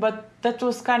teaching, but that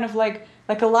was kind of like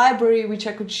a library which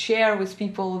I could share with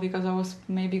people because I was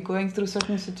maybe going through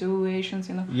certain situations,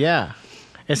 you know. Yeah.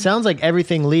 It sounds like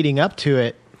everything leading up to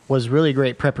it was really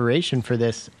great preparation for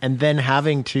this. And then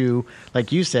having to,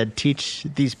 like you said, teach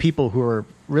these people who are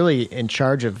really in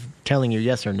charge of telling you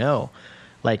yes or no.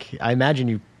 Like, I imagine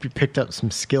you picked up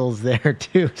some skills there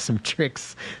too, some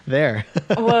tricks there.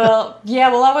 Well,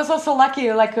 I was also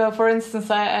lucky. Like, for instance,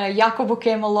 Jacobo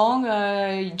came along.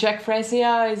 Jack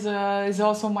Fresia is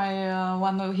also my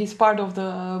one. He's part of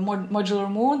the Modular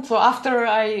Moon. So after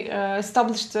I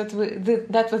established that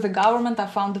with the government, I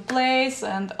found the place,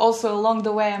 and also along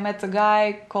the way I met a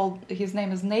guy called, his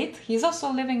name is Nate. He's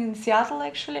also living in Seattle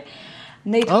actually.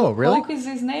 Nate really? Hook is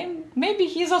his name. Maybe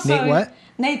he's also Nate what?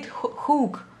 Nate Hook.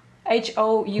 Houk.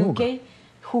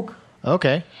 Hook.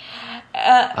 Okay.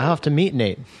 I'll have to meet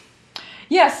Nate.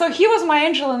 Yeah, so he was my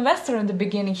angel investor in the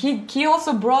beginning. He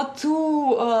also brought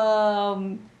two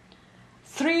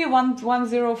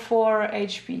 3104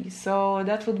 HP. So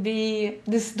that would be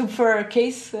this Doepfer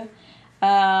case full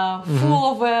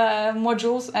of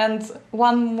modules, and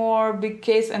one more big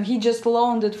case. And he just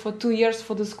loaned it for 2 years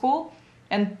for the school.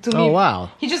 And to me, wow.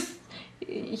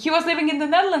 He was living in the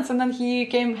Netherlands, and then he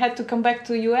had to come back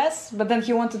to US, but then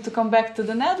he wanted to come back to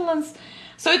the Netherlands.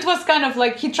 So it was kind of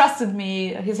like he trusted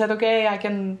me. He said, "Okay, I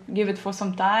can give it for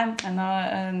some time, and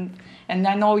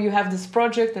I know you have this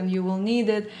project and you will need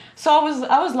it." So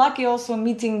I was lucky also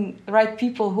meeting right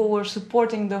people who were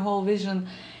supporting the whole vision.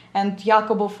 And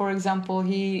Jacobo, for example,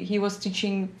 he was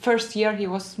teaching first year. He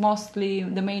was mostly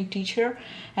the main teacher,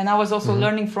 and I was also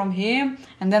learning from him.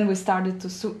 And then we started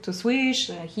to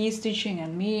switch. He's teaching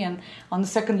and me. And on the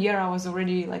second year, I was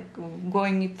already like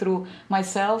going it through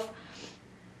myself,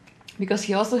 because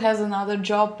he also has another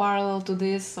job parallel to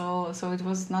this. So it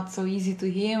was not so easy to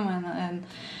him.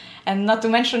 And not to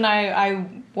mention, I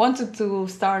wanted to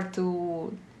start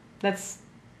to.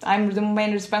 I'm the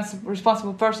main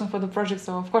responsible person for the project,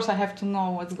 so of course I have to know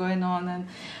what's going on. And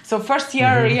so first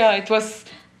year, it was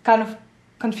kind of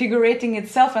configuring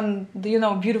itself, and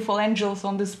beautiful angels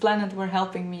on this planet were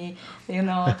helping me, and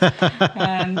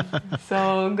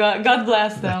so God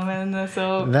bless them. And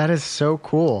so that is so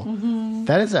cool.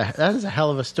 That is a hell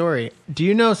of a story. Do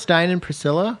you know Stein and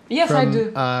Priscilla? Yes, I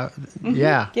do.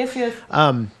 Yeah. Yes.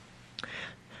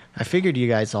 I figured you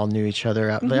guys all knew each other.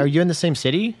 Are you in the same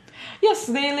city? Yes,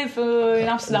 they live in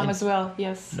Amsterdam as well.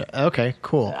 Yes. Okay,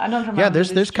 cool. I don't remember. Yeah,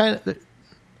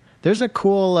 there's a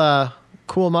cool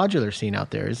modular scene out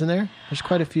there, isn't there? There's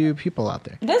quite a few people out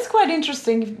there. That's quite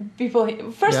interesting. People.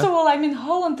 First of all, I mean,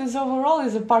 Holland is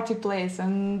a party place,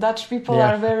 and Dutch people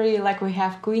are very like, we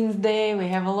have Queen's Day. We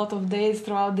have a lot of days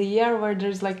throughout the year where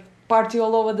there's like party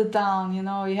all over the town. You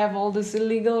have all these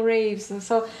illegal raves.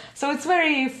 So it's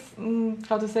very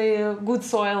good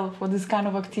soil for this kind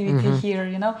of activity here.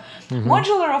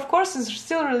 Modular, of course, is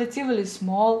still relatively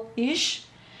small-ish.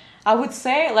 I would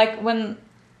say, like when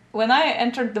I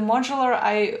entered the modular,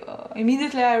 I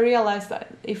immediately realized that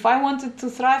if I wanted to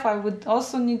thrive, I would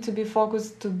also need to be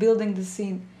focused to building the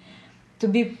scene, to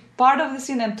be part of the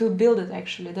scene and to build it.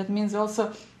 Actually, that means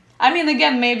also. I mean,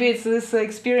 again, maybe it's this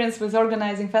experience with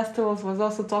organizing festivals was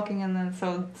also talking, and then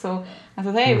so I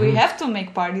thought, hey, we have to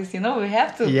make parties, we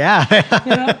have to. Yeah,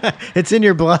 it's in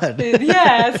your blood.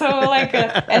 Yeah, so like,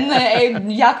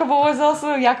 and Jacobo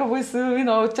is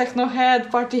techno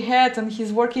head, party head, and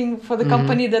he's working for the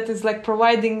company that is like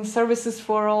providing services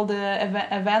for all the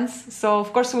events. So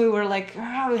of course we were like,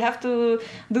 we have to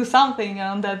do something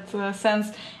on that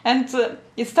sense, and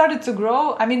it started to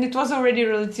grow. I mean, it was already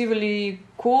relatively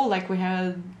cool. Like we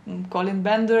had Colin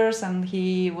Benders, and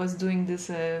he was doing this.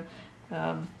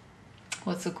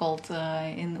 What's it called?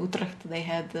 In Utrecht, they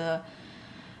had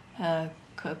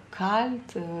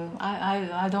cult.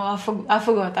 I don't. I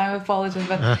forgot. I apologize.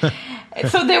 But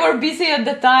so they were busy at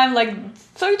the time. Like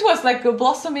so, it was like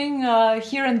blossoming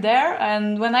here and there.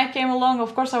 And when I came along,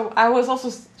 of course, I was also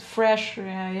fresh,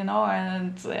 you know.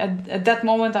 And at that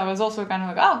moment, I was also kind of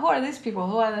like, oh, who are these people?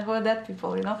 Who are that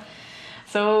people? You know.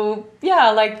 So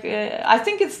yeah, like I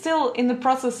think it's still in the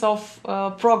process of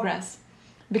progress,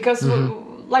 because.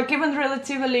 Like even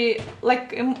relatively,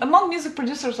 like among music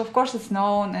producers, of course it's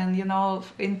known, and you know,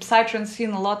 in psytrance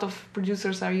scene, a lot of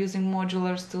producers are using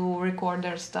modulars to record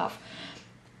their stuff.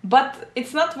 But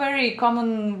it's not very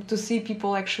common to see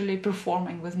people actually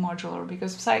performing with modular,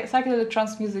 because psychedelic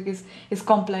trance music is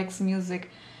complex music.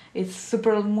 It's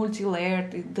super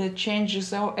multi-layered. The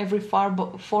changes every 4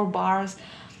 bars,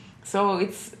 so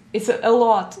it's a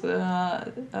lot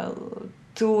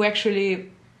to actually,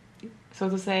 so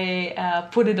to say,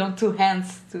 put it on 2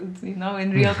 hands, you know,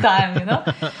 in real time, you know.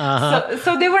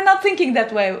 So they were not thinking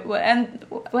that way. And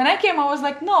when I came, I was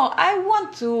like, no, I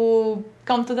want to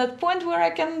come to that point where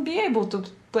I can be able to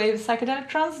play psychedelic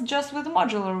trance just with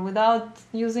modular, without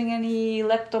using any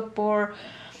laptop. Or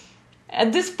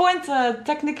at this point,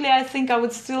 technically, I think I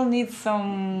would still need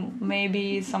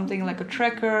maybe something like a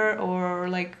tracker, or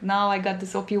like now I got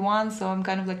this OP1, so I'm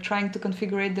kind of like trying to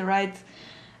configure the right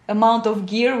amount of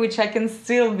gear which I can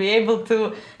still be able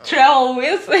to travel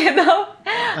with, you know,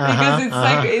 because it's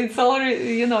like it's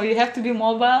already, you know, you have to be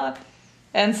mobile,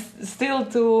 and still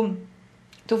to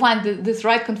find this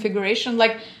right configuration.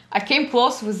 Like I came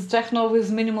close with techno, with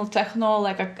minimal techno.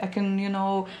 Like I can, you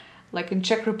know, like in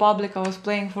Czech Republic, I was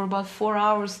playing for about 4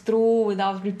 hours through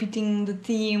without repeating the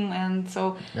theme, and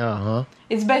so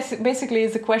it's basically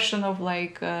it's a question of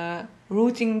like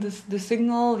routing the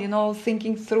signal, you know,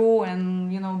 thinking through,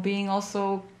 and you know, being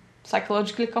also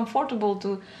psychologically comfortable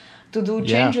to do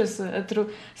changes through.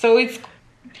 So it's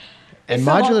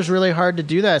modular is really hard to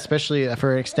do that, especially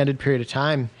for an extended period of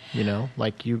time. You know,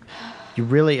 like you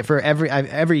really, for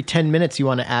every 10 minutes you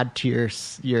want to add to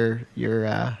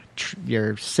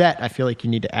your set, I feel like you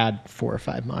need to add 4 or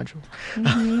 5 modules.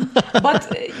 But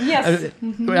yes.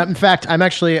 In fact, I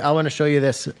want to show you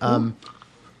this.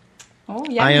 Oh,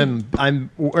 yeah. I'm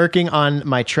working on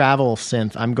my travel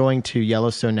synth. I'm going to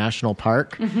Yellowstone National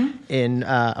Park in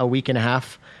a week and a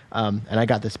half, and I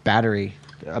got this battery.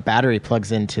 A battery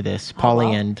plugs into this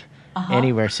polyend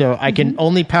anywhere, so I can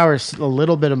only power a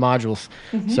little bit of modules.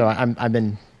 So I've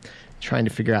been trying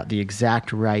to figure out the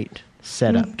exact right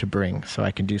setup to bring, so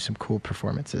I can do some cool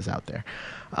performances out there.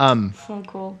 So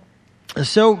cool.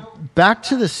 So back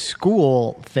to the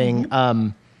school thing.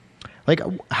 Like,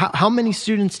 how many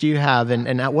students do you have,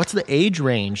 and what's the age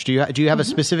range? Do you have a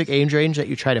specific age range that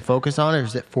you try to focus on, or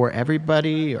is it for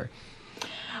everybody? Or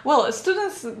well,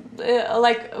 students,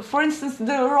 like for instance,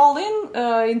 the roll-in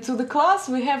into the class,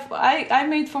 we have. I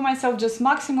made for myself just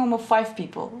maximum of 5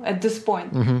 people at this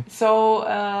point. So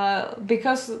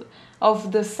because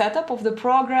of the setup of the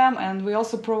program, and we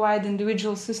also provide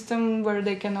individual system where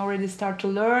they can already start to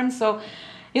learn. So,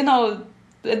 you know,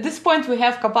 at this point we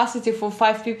have capacity for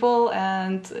 5 people,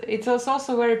 and it's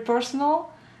also very personal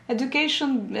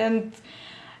education, and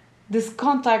this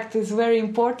contact is very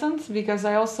important, because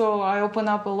I open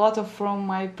up a lot from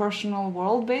my personal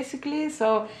world basically.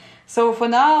 So for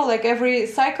now, like every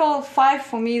cycle 5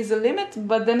 for me is the limit,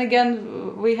 but then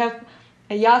again we have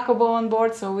a Jacobo on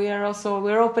board, so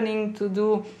we're opening to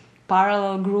do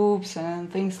parallel groups and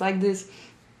things like this.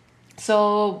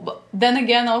 So then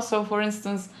again, also for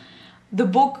instance, the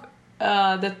book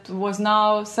that was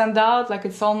now sent out, like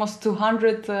it's almost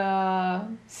 200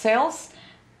 sales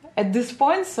at this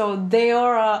point, so they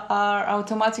are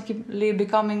automatically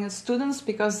becoming students,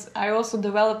 because I also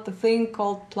developed a thing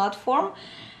called platform,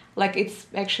 like it's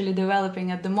actually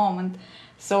developing at the moment.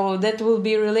 So that will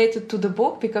be related to the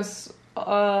book, because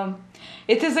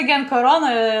it is again,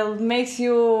 Corona makes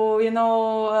you, you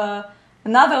know,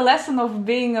 another lesson of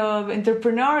being an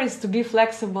entrepreneur is to be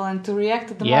flexible and to react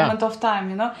at the moment of time,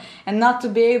 you know, and not to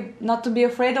be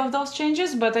afraid of those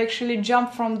changes, but actually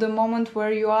jump from the moment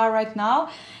where you are right now,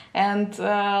 and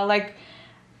like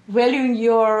valuing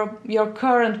your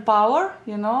current power,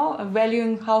 you know,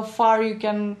 valuing how far you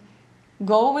can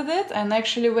go with it, and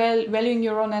actually valuing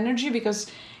your own energy,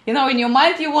 because you know, in your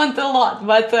mind you want a lot,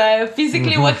 but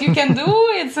physically what you can do,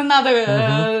 it's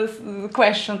another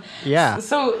question. Yeah.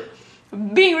 So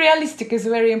being realistic is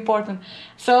very important.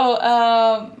 So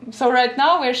right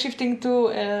now we're shifting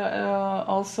to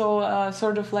also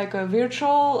sort of like a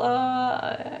virtual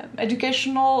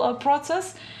educational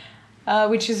process,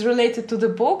 which is related to the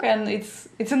book, and it's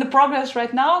in the progress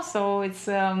right now. So it's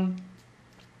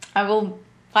I will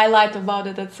highlight about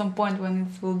it at some point when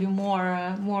it will be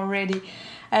more ready.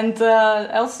 And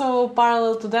also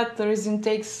parallel to that, there is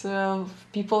intakes of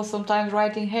people sometimes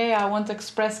writing, hey, I want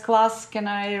express class, can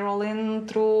I roll in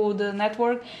through the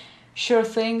network? Sure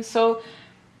thing. So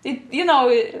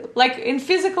like in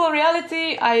physical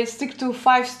reality, I stick to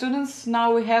 5 students.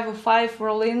 Now we have a 5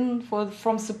 roll in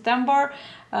from September.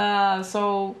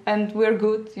 And we're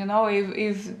good,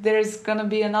 if there's gonna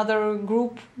be another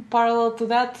group parallel to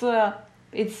that,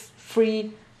 it's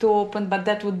free to open, but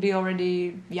that would be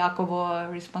already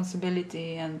Jakobo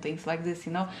responsibility and things like this,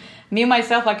 Me,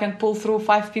 myself, I can pull through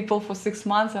 5 people for 6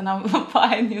 months and I'm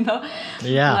fine,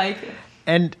 Yeah.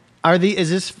 And is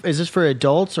this for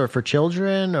adults or for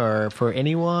children or for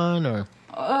anyone or?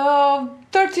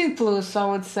 13 plus, I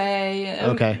would say.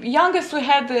 Okay. Youngest we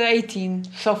had 18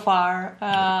 so far.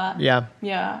 Yeah.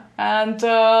 Yeah. And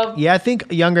I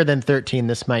think younger than 13,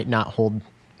 this might not hold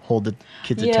the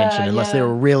kids' attention unless they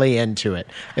were really into it.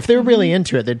 If they were really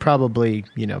into it, they'd probably,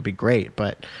 be great.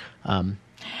 But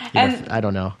I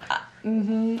don't know.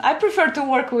 I prefer to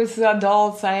work with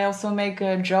adults. I also make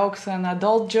jokes and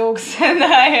adult jokes, and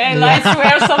I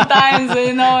swear sometimes,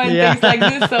 and things like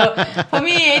this. So for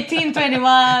me, 18,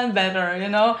 21, better,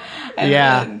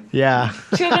 And,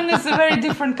 children is a very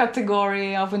different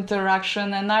category of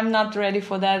interaction, and I'm not ready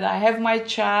for that. I have my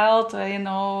child,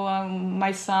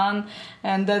 my son,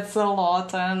 and that's a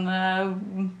lot.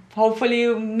 And hopefully,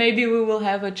 maybe we will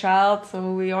have a child,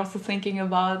 so we're also thinking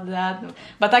about that.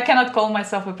 But I cannot call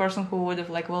myself a person who would have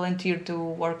volunteered to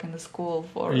work in the school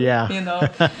for,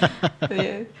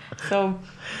 So,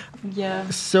 yeah.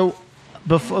 So,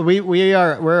 before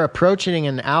we're approaching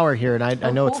an hour here, and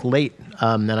I know it's late,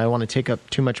 and I want to take up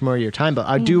too much more of your time, but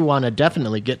I do want to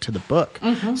definitely get to the book.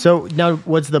 Mm-hmm. So now,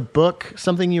 was the book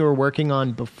something you were working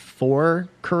on before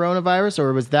coronavirus,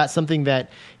 or was that something that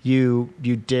you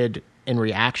did in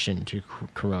reaction to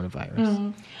coronavirus?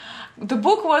 Mm-hmm. The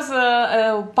book was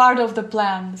a part of the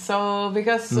plan. So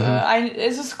because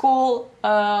as a school,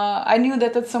 I knew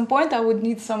that at some point I would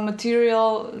need some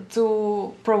material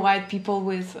to provide people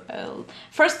with.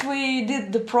 First, we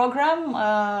did the program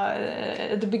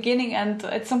at the beginning, and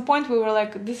at some point we were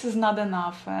like, this is not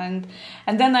enough. And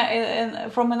then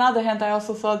from another hand, I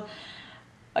also thought,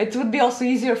 it would be also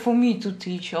easier for me to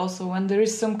teach also when there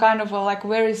is some kind of a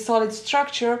very solid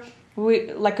structure,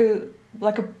 like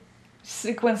a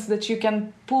sequence that you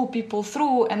can pull people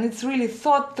through, and it's really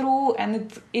thought through, and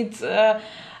it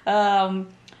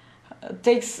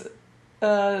takes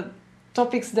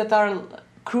topics that are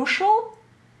crucial,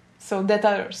 so that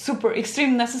are super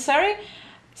extreme necessary.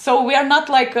 So we are not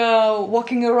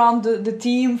walking around the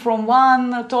team from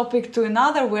one topic to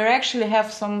another. We actually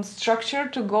have some structure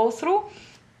to go through.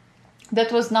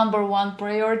 That was number one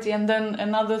priority. And then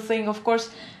another thing, of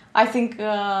course, I think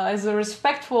as a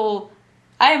respectful,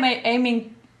 I am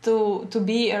aiming to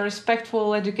be a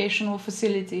respectful educational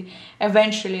facility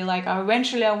eventually.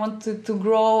 Eventually I want to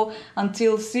grow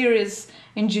until serious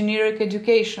engineering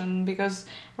education, because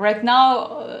right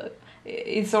now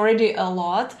it's already a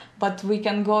lot, but we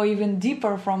can go even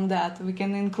deeper from that. We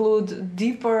can include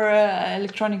deeper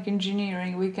electronic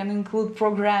engineering, we can include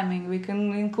programming, we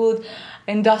can include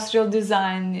industrial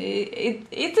design.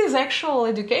 It is actual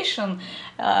education,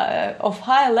 of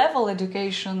high level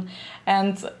education,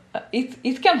 and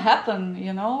it can happen,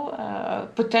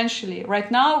 potentially. Right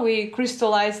now we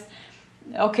crystallized,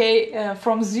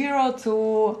 from 0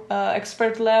 to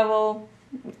expert level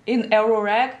in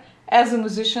Eurorag, as a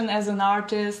musician, as an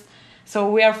artist.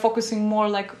 So we are focusing more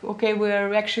we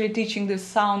are actually teaching this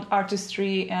sound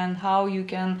artistry and how you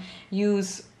can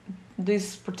use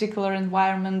this particular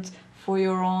environment for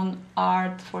your own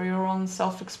art, for your own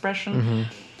self-expression. Mm-hmm.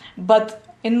 But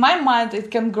in my mind,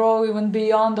 it can grow even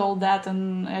beyond all that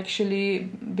and actually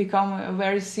become a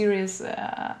very serious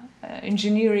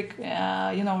engineering,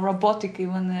 robotic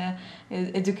even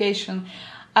education.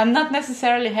 I'm not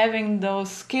necessarily having those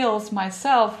skills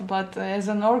myself, but as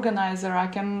an organizer, I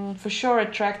can for sure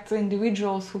attract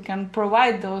individuals who can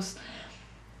provide those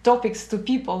topics to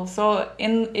people. So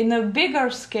in a bigger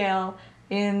scale,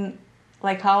 in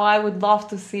how I would love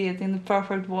to see it in the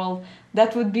perfect world,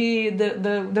 that would be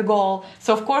the goal.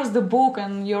 So of course the book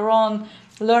and your own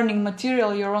learning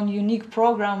material, your own unique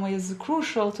program is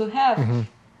crucial to have. Mm-hmm.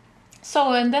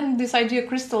 So, and then this idea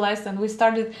crystallized, and we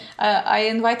started, I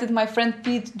invited my friend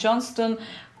Pete Johnston,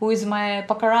 who is my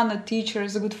Pakarana teacher,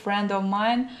 is a good friend of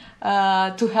mine,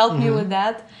 to help me with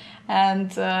that.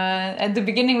 And at the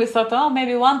beginning we thought,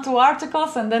 maybe 1-2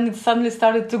 articles, and then it suddenly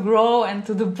started to grow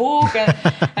into the book,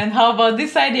 and how about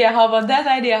this idea, how about that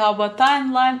idea, how about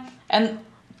timeline? And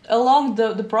along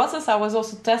the process, I was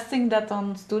also testing that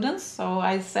on students. So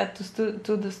I said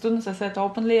to the students, I said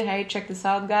openly, hey, check this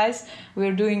out, guys.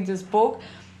 We're doing this book.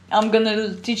 I'm going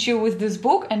to teach you with this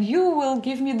book, and you will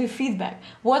give me the feedback.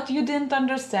 What you didn't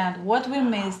understand, what we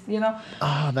missed, you know.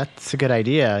 Oh, that's a good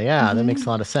idea. Yeah, that makes a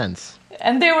lot of sense.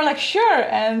 And they were like, sure.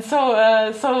 And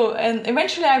so and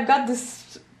eventually I got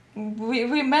this,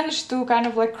 we managed to kind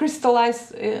of like crystallize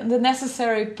the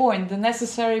necessary point, the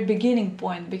necessary beginning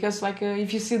point. Because like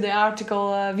if you see the article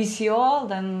VCO,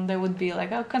 then they would be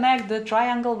like, oh, connect the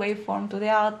triangle waveform to the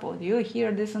output. You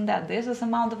hear this and that. This is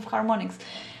amount of harmonics.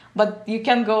 But you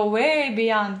can go way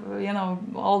beyond, you know,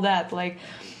 all that. Like,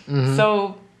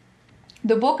 so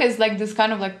the book is like this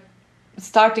kind of like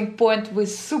starting point with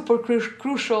super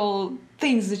crucial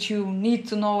things that you need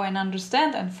to know and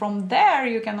understand. And from there,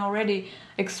 you can already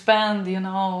expand, you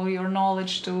know, your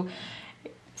knowledge to...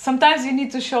 Sometimes you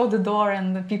need to show the door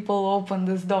and the people open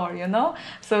this door, you know?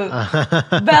 So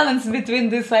balance between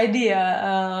this idea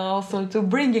also to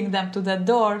bringing them to that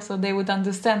door so they would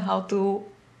understand how to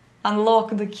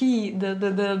unlock the key, the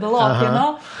lock, you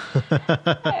know?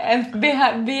 And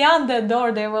beyond that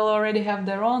door, they will already have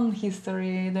their own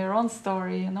history, their own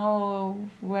story, you know,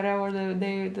 wherever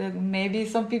they maybe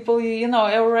some people, you know,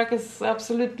 Eurorack is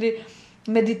absolutely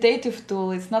meditative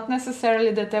tool. It's not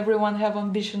necessarily that everyone have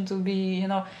ambition to be, you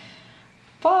know,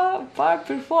 part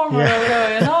performer, or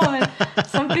whatever, you know. I mean,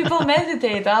 some people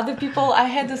meditate, other people... I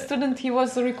had a student, he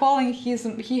was recalling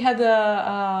he had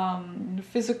a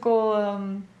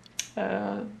physical...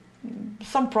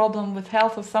 some problem with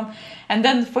health or some, and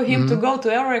then for him to go to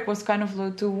Eurorack was kind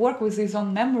of to work with his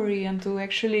own memory and to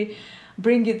actually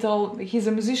bring it all. He's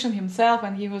a musician himself,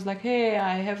 and he was like, hey,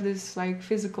 I have this like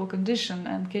physical condition,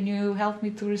 and can you help me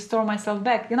to restore myself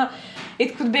back? You know,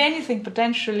 it could be anything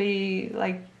potentially,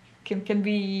 like can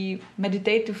be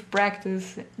meditative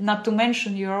practice, not to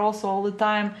mention you're also all the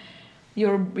time,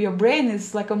 your brain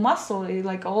is like a muscle,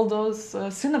 like all those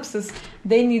synapses,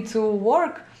 they need to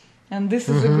work. And this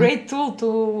is a great tool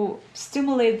to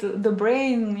stimulate the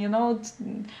brain, you know.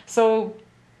 So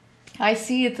I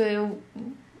see it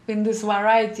in this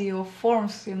variety of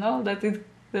forms, you know, that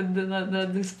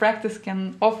this practice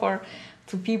can offer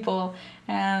to people.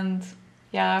 And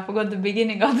yeah, I forgot the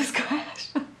beginning of this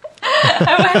question.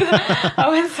 I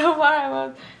went so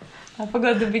far. I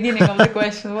forgot the beginning of the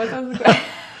question. What was the question?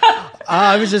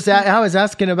 I was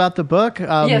asking about the book.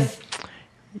 Yes.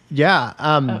 Yeah,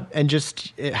 and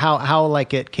just how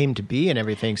like it came to be and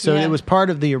everything. So it was part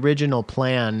of the original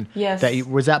plan. Yes.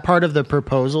 Was that part of the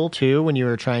proposal too when you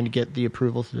were trying to get the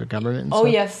approval through the government? And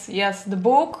stuff? Yes. The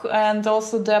book and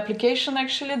also the application.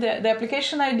 Actually, the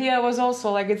application idea was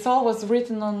also like it's all was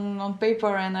written on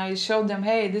paper, and I showed them,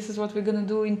 hey, this is what we're gonna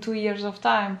do in 2 years of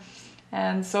time,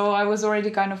 and so I was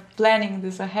already kind of planning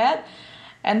this ahead.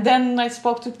 And then I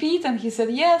spoke to Pete, and he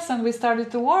said yes, and we started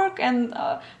to work. And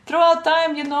throughout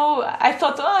time, you know, I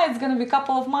thought, it's going to be a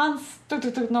couple of months,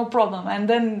 no problem. And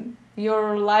then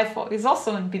your life is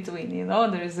also in between, you know.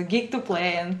 There is a gig to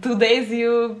play, and 2 days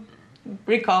you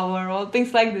recover, or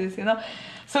things like this, you know.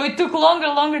 So it took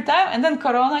longer time, and then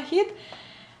Corona hit.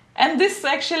 And this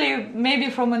actually,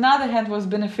 maybe from another hand, was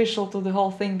beneficial to the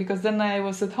whole thing, because then I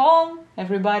was at home,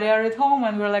 everybody are at home,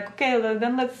 and we're like, okay,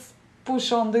 then let's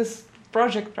push on this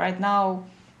project right now.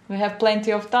 We have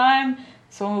plenty of time,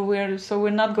 so we're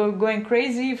not going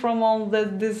crazy from all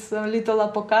this little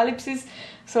apocalypse.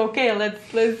 So okay,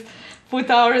 let's put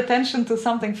our attention to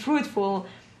something fruitful.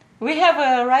 We have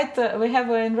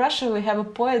in Russia we have a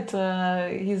poet.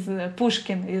 He's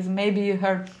Pushkin. Is maybe you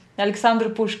heard Alexander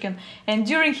Pushkin. And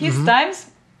during his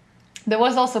times, there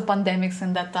was also pandemics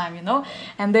in that time, you know,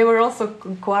 and they were also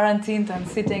quarantined and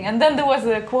sitting. And then there was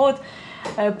a quote.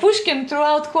 Pushkin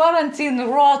throughout quarantine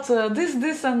wrote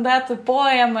this and that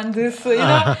poem and this, you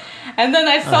know, and then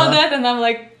I saw that and I'm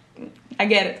like, I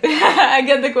get it. I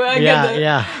get the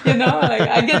you know, like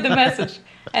I get the message.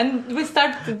 And we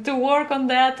started to work on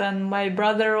that, and my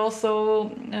brother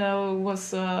also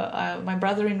was my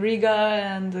brother in Riga,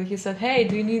 and he said, hey,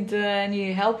 do you need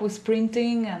any help with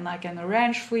printing, and I can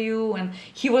arrange for you. And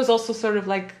he was also sort of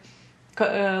like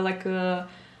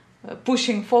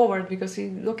pushing forward, because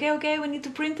okay, we need to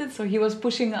print it. So he was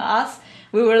pushing us.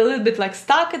 We were a little bit like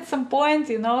stuck at some point,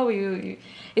 you know.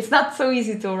 It's not so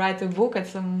easy to write a book at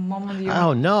some moment.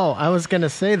 Oh no, I was gonna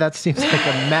say that seems like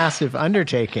a massive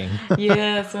undertaking.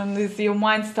 Yes, and your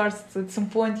mind starts at some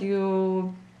point.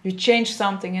 You change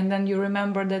something, and then you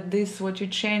remember that what you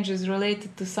change is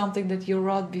related to something that you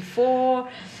wrote before,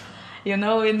 you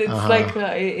know. And it's like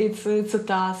it's a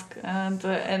task, and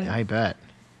I bet.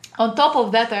 On top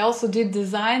of that, I also did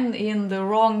design in the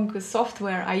wrong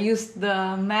software. I used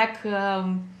the Mac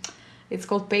It's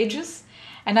called Pages.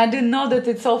 And I didn't know that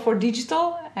it's all for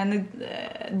digital. And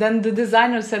then the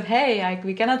designer said, hey,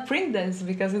 we cannot print this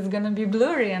because it's going to be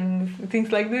blurry and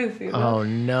things like this. You know? Oh,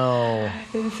 no.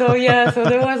 So, yeah, so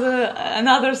there was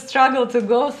another struggle to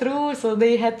go through. So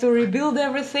they had to rebuild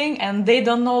everything. And they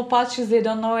don't know patches. They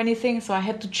don't know anything. So I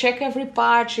had to check every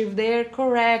patch if they're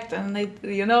correct. And,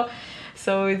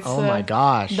 so it's my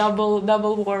gosh.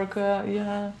 double work.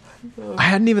 Yeah. So. I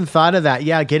hadn't even thought of that.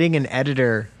 Yeah, getting an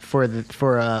editor for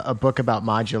a book about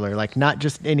modular, like not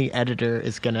just any editor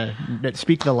is gonna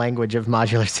speak the language of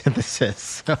modular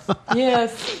synthesis.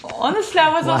 Yes, honestly,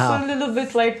 I was also a little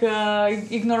bit like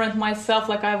ignorant myself.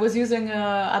 Like I was using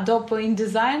Adobe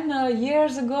InDesign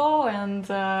years ago,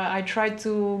 and I tried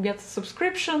to get a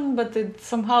subscription, but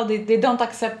somehow they don't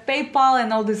accept PayPal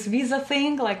and all this Visa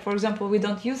thing. Like for example, we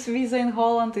don't use Visa in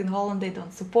Holland. In Holland, they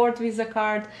don't support Visa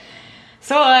card.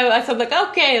 So I thought like,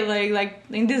 okay, like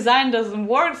InDesign doesn't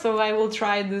work, so I will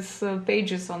try this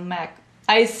Pages on Mac.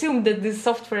 I assume that this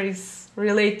software is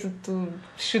related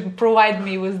should provide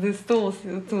me with these tools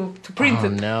to print it. Oh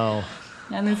no.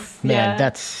 And it's, man,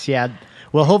 that's,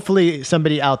 well, hopefully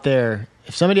somebody out there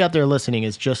listening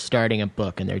is just starting a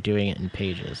book and they're doing it in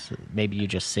Pages. Maybe you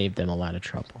just saved them a lot of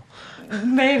trouble.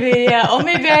 Maybe, yeah. Or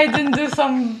maybe I didn't do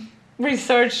some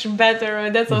research better.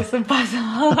 That's also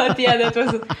possible. But yeah,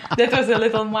 that was a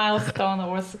little milestone,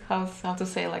 or how to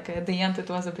say, like at the end it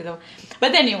was a bit of.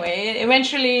 But anyway,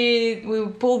 eventually we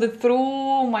pulled it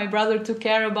through. My brother took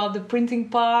care about the printing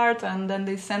part, and then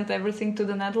they sent everything to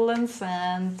the Netherlands,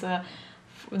 and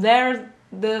there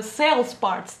the sales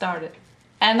part started.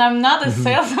 And I'm not a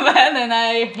salesman, and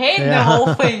I hate the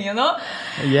whole thing, you know.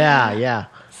 Yeah.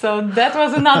 So that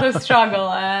was another struggle,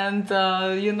 and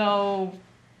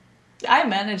I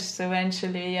managed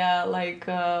eventually. I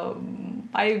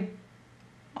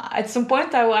at some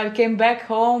point I came back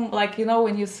home. Like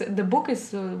when the book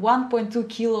is 1.2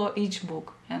 kilo each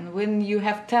book, and when you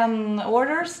have 10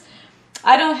 orders,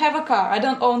 I don't have a car. I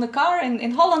don't own a car.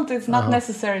 In Holland, it's not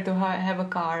necessary to have a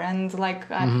car, and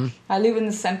I live in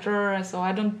the center, so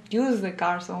I don't use the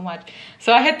car so much.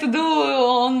 So I had to do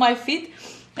on my feet.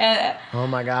 Oh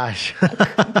my gosh!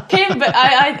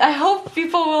 I hope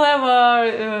people will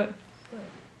have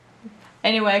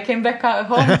Anyway, I came back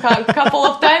home a couple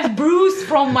of times, bruised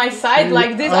from my side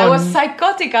like this. I was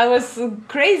psychotic. I was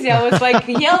crazy. I was like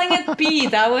yelling at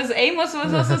Pete. Amos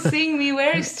was also seeing me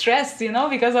very stressed,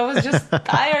 because I was just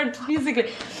tired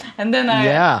physically. And then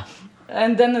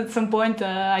And then at some point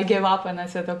I gave up and I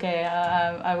said, okay,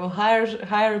 I will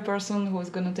hire a person who's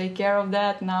going to take care of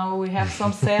that. Now we have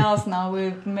some sales. Now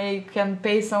we can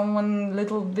pay someone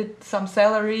little bit some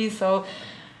salary. So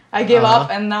I gave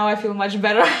up, and now I feel much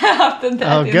better after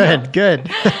that. Oh,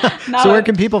 good. So where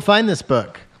can people find this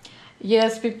book?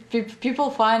 Yes, people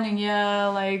finding,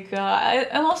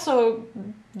 and also,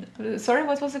 sorry,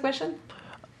 what was the question?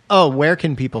 Oh, where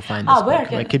can people find this book?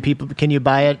 Can you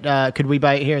buy it? Could we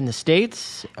buy it here in the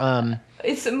States?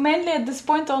 It's mainly at this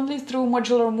point only through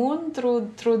Modular Moon,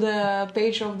 through the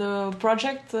page of the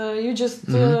project. You just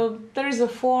there is a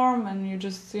form, and you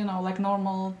just like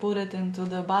normal put it into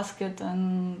the basket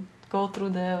and go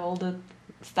through all the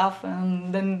stuff,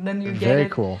 and then you get it. Very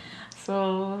cool.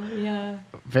 So yeah.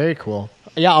 Very cool.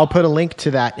 Yeah, I'll put a link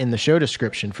to that in the show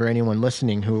description for anyone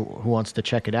listening who wants to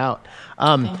check it out.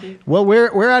 Thank you. Well,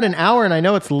 we're at an hour, and I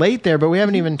know it's late there, but we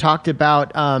haven't even talked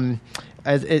about.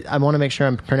 I want to make sure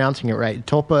I'm pronouncing it right.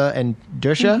 Tulpa and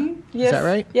Dusha. Yes. Is that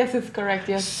right? Yes, it's correct.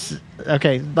 Yes.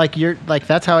 Okay,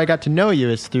 that's how I got to know you,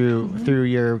 is through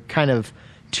your kind of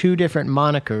two different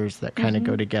monikers that kind of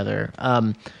go together.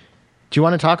 Do you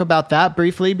want to talk about that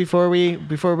briefly before we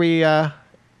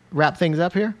wrap things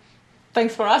up here?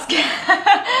 Thanks for asking.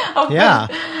 Yeah.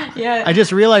 Yeah. I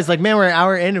just realized, we're an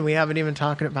hour in and we haven't even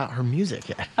talked about her music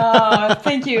yet.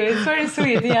 Thank you. It's very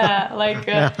sweet.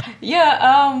 Yeah.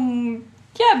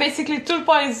 Basically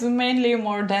Tulpa is mainly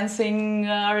more dancing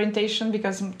orientation,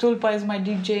 because Tulpa is my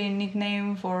DJ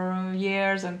nickname for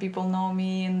years, and people know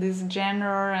me in this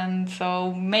genre, and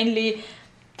so mainly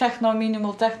techno,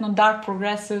 minimal techno, dark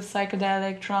progressive,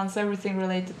 psychedelic, trance, everything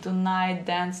related to night,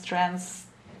 dance, trance,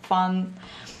 fun.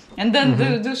 And then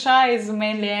Dusha is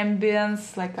mainly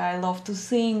ambience, I love to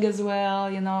sing as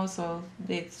well, so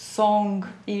it's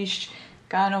song-ish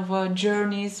kind of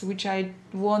journeys, which I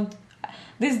want.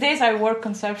 These days I work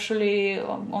conceptually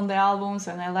on the albums,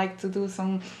 and I like to do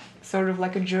some sort of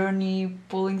a journey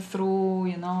pulling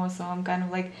through, so I'm kind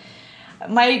of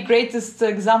my greatest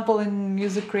example in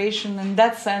music creation in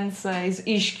that sense is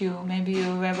Ishq. Maybe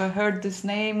you've ever heard this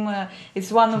name.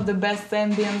 It's one of the best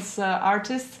ambience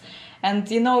artists.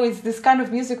 And it's this kind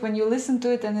of music when you listen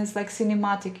to it, and it's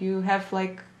cinematic. You have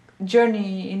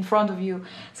journey in front of you.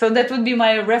 So that would be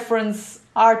my reference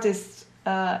artist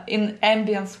in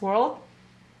ambience world.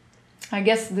 I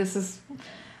guess this is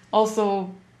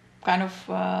also kind of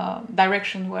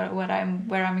direction where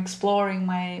I'm exploring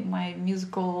my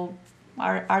musical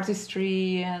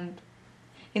artistry, and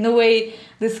in a way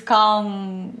this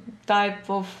calm type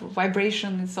of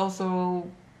vibration is also,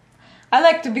 I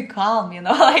like to be calm, you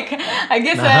know. Like, I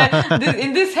guess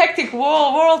in this hectic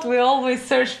world we always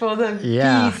search for the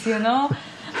peace, you know.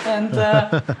 And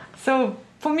so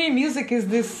for me music is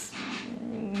this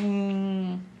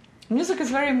music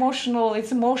is very emotional.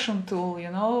 It's a motion tool,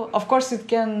 you know. Of course it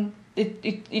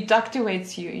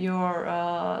activates your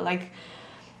like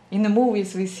in the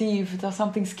movies we see if there's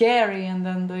something scary, and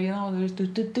then there's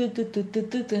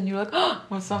and you're like, oh,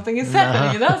 well, something is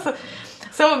happening, you know.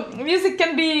 So music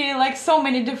can be like so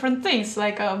many different things,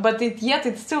 like but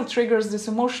it still triggers this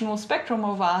emotional spectrum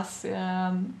of us.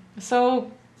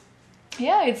 So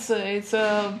yeah, it's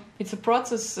a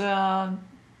process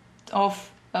of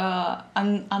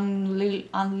unveiling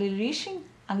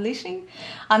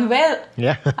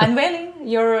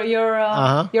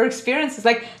your experiences.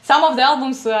 Like some of the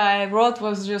albums I wrote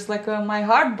was just like my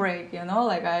heartbreak, you know.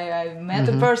 Like I met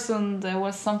a person, there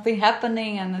was something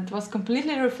happening, and it was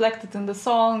completely reflected in the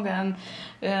song, and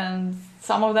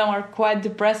some of them are quite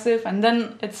depressive. And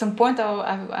then at some point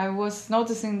I was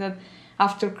noticing that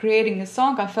after creating a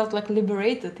song I felt like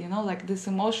liberated, you know, like this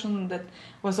emotion that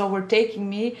was overtaking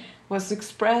me was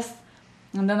expressed,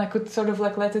 and then I could sort of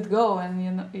like let it go, and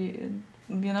you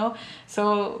know.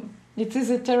 So it is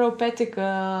a therapeutic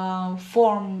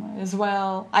form as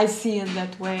well. I see it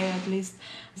that way, at least.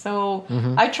 So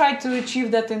I try to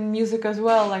achieve that in music as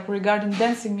well. Like regarding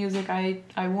dancing music, I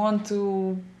want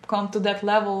to come to that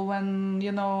level when,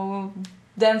 you know,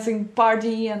 dancing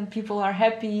party and people are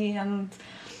happy and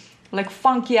like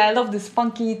funky. I love this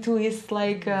funky twist,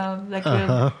 like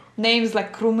names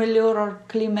like Krumelur or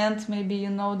Clement. Maybe you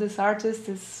know this artist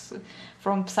is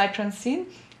from psytrance scene.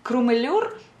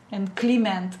 Krumelur and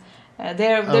Clement.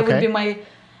 They would be my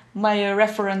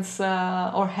reference,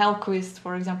 or Hellquist,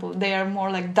 for example. They are more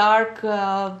like dark,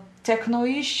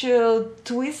 techno-ish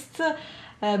twist,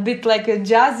 a bit like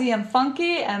jazzy and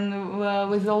funky, and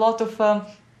with a lot of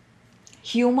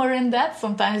humor in that.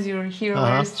 Sometimes you hear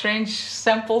very strange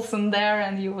samples in there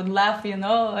and you would laugh, you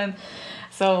know. And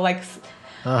so like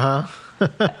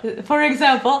for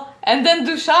example, and then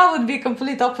Dusha would be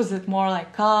complete opposite, more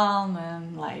like calm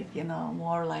and like, you know,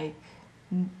 more like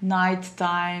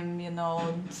nighttime, you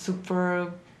know,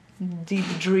 super deep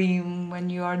dream when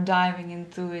you are diving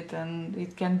into it, and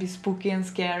it can be spooky and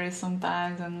scary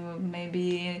sometimes, and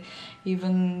maybe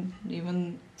even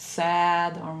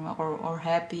sad or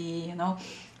happy, you know.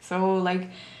 So like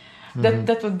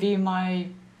that would be my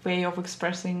way of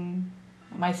expressing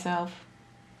myself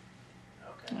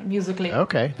musically.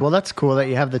 Okay, well that's cool that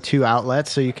you have the two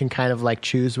outlets, so you can kind of like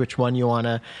choose which one you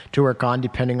want to work on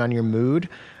depending on your mood.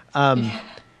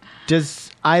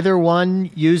 Does either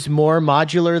one use more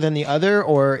modular than the other,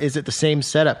 or is it the same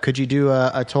setup? Could you do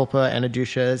a Tulpa and a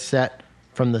Dusha set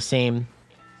from the same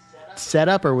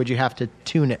setup, or would you have to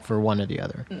tune it for one or the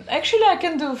other? Actually, I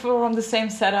can do from the same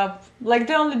setup. Like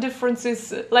the only difference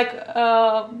is like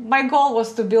my goal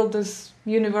was to build this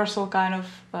universal kind of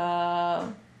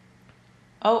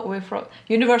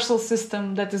universal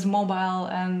system that is mobile,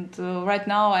 and right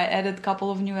now I added a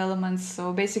couple of new elements,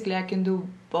 so basically I can do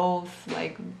both,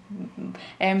 like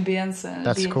ambience and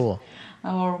that's cool,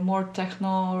 or more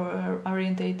techno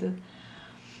orientated.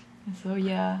 So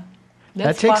yeah,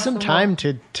 that takes some time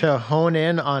to hone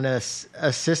in on a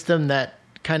system that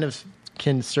kind of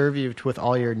can serve you with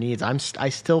all your needs. I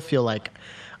still feel like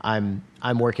I'm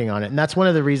working on it, and that's one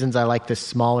of the reasons I like this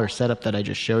smaller setup that I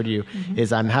just showed you.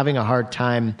 Is I'm having a hard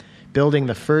time building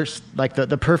the first, like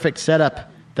the perfect setup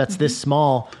that's this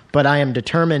small, but I am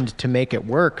determined to make it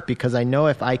work, because I know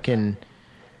if I can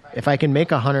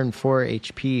make 104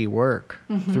 HP work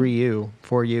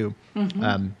 4U,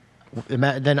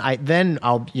 then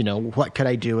I'll, you know, what could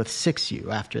I do with 6U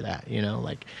after that? You know,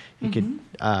 like you could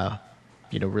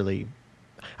you know, really,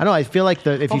 I don't know, I feel like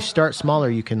if you start smaller,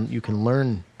 you can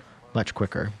learn much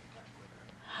quicker.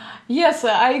 Yes,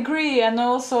 I agree, and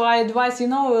also I advise, you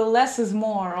know, less is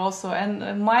more also,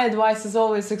 and my advice is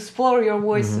always explore your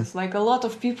voices. Like a lot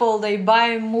of people, they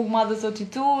buy Moog Mother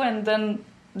 32 and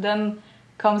then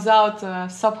comes out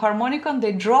subharmonicon,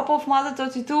 they drop off Mother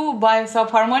 32, buy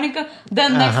subharmonicon,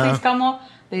 then next things come off,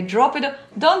 they drop it off.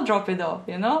 Don't drop it off,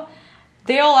 you know.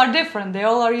 They all are different, they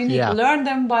all are unique. Yeah. Learn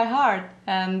them by heart,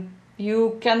 and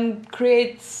you can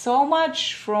create so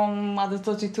much from Mother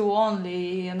 32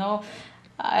 only, you know.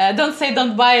 I don't say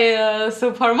don't buy a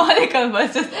subharmonica,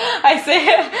 but just I say,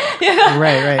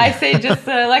 right. I say just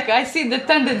like I see the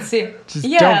tendency. Just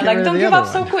don't give up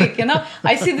so one. quick,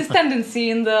 I see this tendency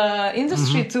in the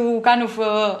industry to kind of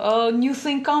a new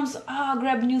thing comes,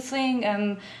 grab new thing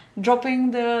and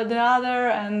dropping the other,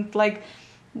 and like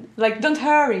don't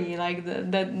hurry, like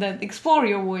that explore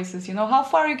your voices, how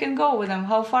far you can go with them,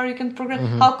 how far you can progress,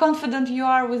 how confident you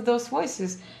are with those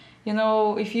voices.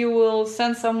 If you will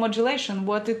send some modulation,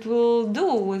 what it will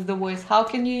do with the voice, how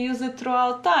can you use it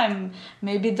throughout time?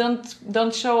 Maybe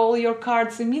don't show all your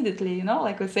cards immediately,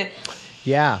 like we say.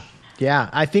 Yeah,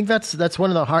 I think that's one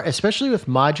of the hard, especially with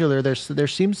modular. There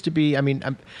seems to be,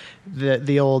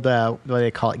 the old what do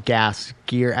they call it,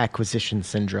 gear acquisition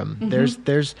syndrome.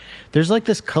 There's like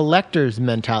this collector's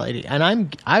mentality,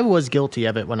 and I was guilty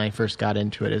of it when I first got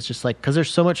into it. It's just like, because there's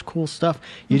so much cool stuff,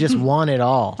 you just want it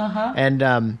all.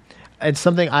 And it's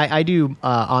something I do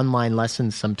online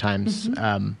lessons sometimes,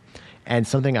 and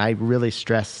something I really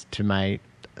stress to my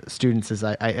students is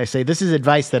I say, this is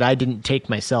advice that I didn't take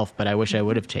myself, but I wish I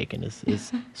would have taken,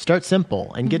 is start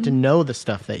simple and get to know the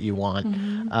stuff that you want,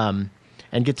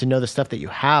 and get to know the stuff that you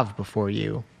have before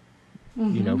you,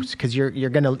 because you're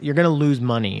gonna lose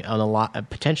money on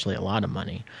potentially a lot of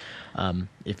money,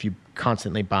 if you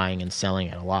constantly buying and selling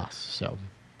at a loss. So.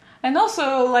 And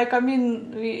also,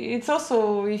 it's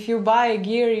also, if you buy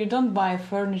gear, you don't buy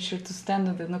furniture to stand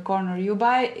it in the corner. You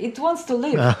buy, it wants to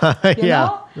live, you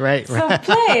know? Right. So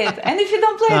play it. And if you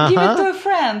don't play it, give it to a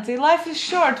friend. Life is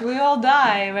short. We all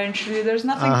die eventually. There's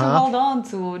nothing to hold on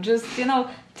to. Just,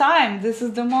 time. This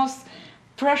is the most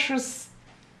precious,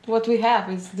 what we have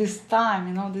is this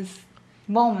time, this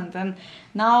moment. And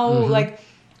now,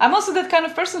 I'm also that kind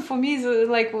of person. For me, is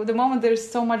the moment there's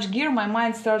so much gear, my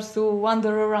mind starts to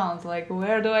wander around. Like,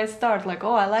 where do I start? Like,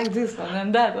 I like this one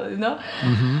and that one,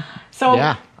 So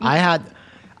yeah, I had.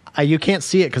 You can't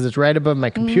see it because it's right above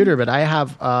my computer, but I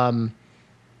have.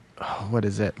 What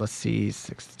is it? Let's see.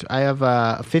 I have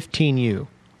a 15U,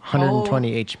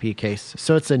 120 HP case,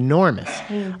 so it's enormous,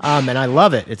 and I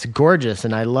love it. It's gorgeous,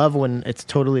 and I love when it's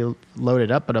totally loaded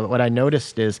up. But what I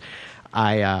noticed is,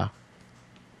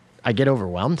 I get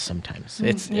overwhelmed sometimes.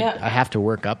 I have to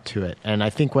work up to it. And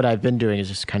I think what I've been doing is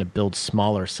just kind of build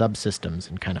smaller subsystems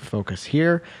and kind of focus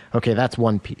here. Okay, that's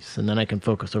one piece. And then I can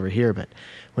focus over here. But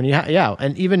when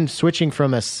and even switching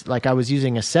from I was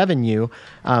using a 7U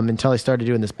until I started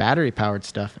doing this battery powered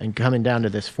stuff, and coming down to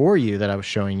this 4U that I was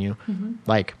showing you,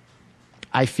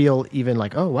 I feel even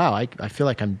like, oh, wow, I feel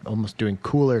like I'm almost doing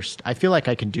cooler. I feel like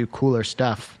I can do cooler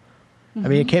stuff. I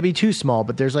mean, it can't be too small,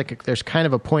 but there's kind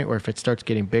of a point where if it starts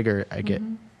getting bigger, I get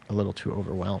a little too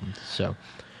overwhelmed. So,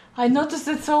 I noticed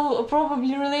it's all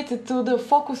probably related to the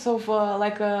focus of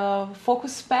a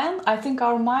focus span. I think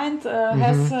our mind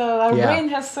has our brain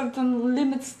has certain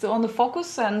limits on the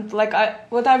focus, and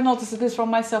what I've noticed, at least from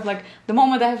myself, the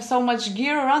moment I have so much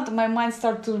gear around, my mind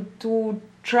starts to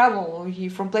travel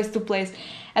from place to place,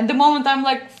 and the moment I'm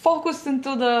focused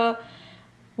into the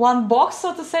one box,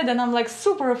 so to say, then I'm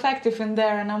super effective in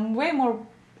there, and I'm way more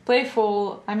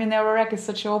playful. I mean, Eurorack is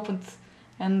such open,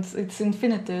 and it's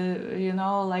infinity,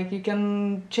 you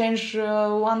can change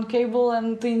one cable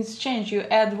and things change. You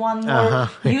add one more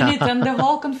unit and the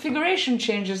whole configuration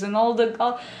changes, and all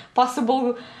the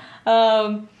possible,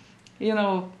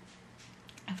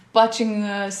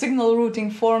 patching signal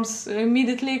routing forms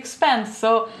immediately expand.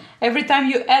 So every time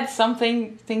you add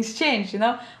something, things change,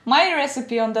 My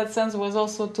recipe on that sense was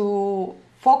also to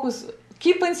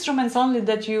keep instruments only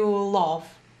that you love,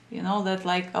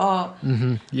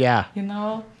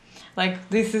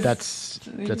 this is...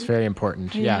 That's very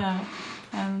important, yeah.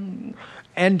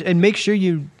 And make sure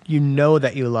you know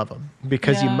that you love them,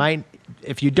 because you might,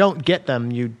 if you don't get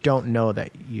them, you don't know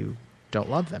that you don't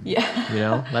love them.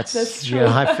 Yeah. That's true.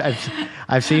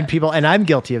 I've seen people, and I'm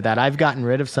guilty of that. I've gotten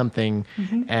rid of something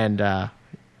and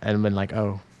been like,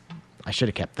 oh, I should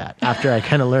have kept that. After I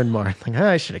kind of learned more,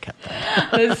 I should have kept that.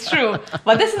 That's true.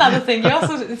 But that's another thing.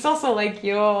 It's also it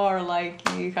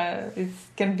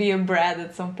can be a brand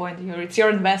at some point. It's your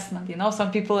investment. Some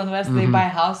people invest, they buy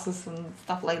houses and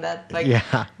stuff like that.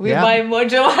 We buy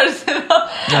modulars.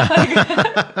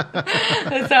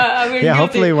 That's how we're guilty.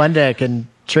 Hopefully one day I can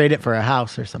trade it for a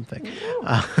house or something.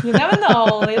 You never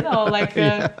know,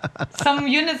 some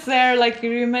units there,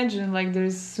 you imagine,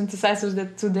 there's synthesizers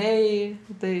that today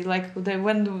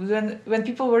when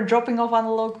people were dropping off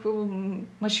analog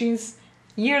machines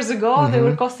years ago, they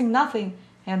were costing nothing,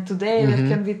 and today that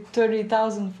can be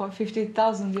 30,000 for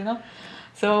 50,000,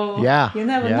 So you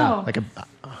never know.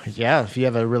 Yeah, if you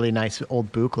have a really nice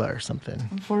old Buchla or something.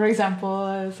 For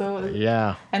example.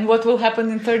 Yeah. And what will happen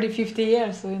in 30, 50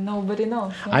 years? So nobody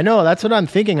knows. Yeah. I know. That's what I'm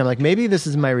thinking. I'm like, maybe this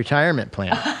is my retirement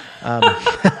plan.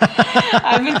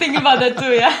 I've been thinking about that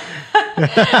too, yeah.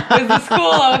 With the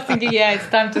school, I was thinking, yeah, it's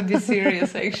time to be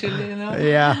serious, actually, you know.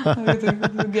 Yeah.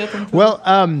 To get into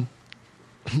Well,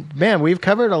 man, we've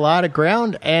covered a lot of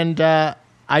ground, and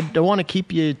I don't want to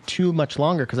keep you too much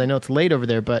longer because I know it's late over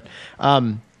there, but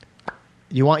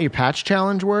you want your patch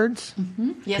challenge words?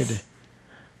 Yes.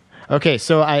 Okay,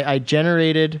 so I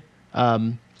generated, I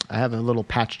have a little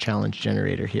patch challenge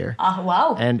generator here.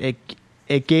 Wow. And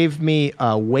it gave me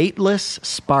a weightless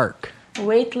spark.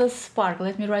 Weightless spark.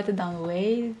 Let me write it down.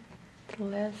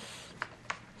 Weightless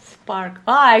spark.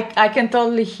 I can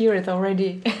totally hear it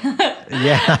already.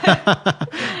 Yeah.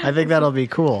 I think that'll be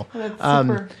cool. That's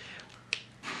super.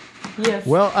 Yes.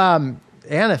 Well,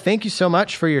 Anna, thank you so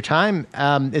much for your time.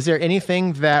 Is there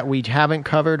anything that we haven't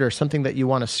covered or something that you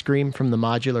want to scream from the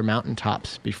modular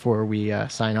mountaintops before we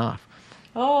sign off?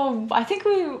 Oh, I think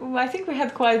we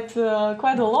had quite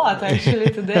a lot actually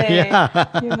today.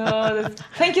 Yeah. You know,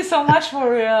 thank you so much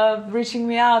for reaching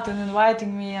me out and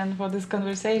inviting me and for this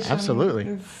conversation. Absolutely.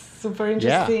 It's super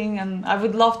interesting, and I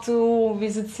would love to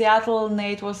visit Seattle.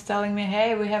 Nate was telling me,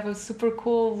 hey, we have a super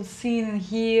cool scene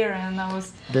here, and I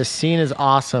was... The scene is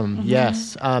awesome,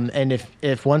 yes. And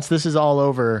if once this is all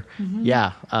over,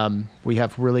 we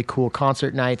have really cool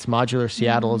concert nights. Modular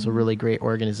Seattle is a really great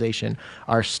organization.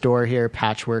 Our store here,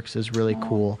 Patchworks, is really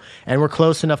cool. And we're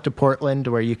close enough to Portland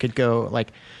where you could go,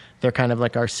 like, they're kind of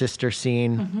like our sister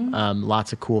scene.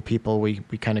 Lots of cool people. We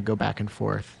kind of go back and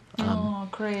forth.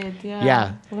 Great! Yeah.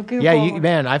 Yeah. Looking yeah. forward.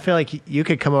 Man, I feel like you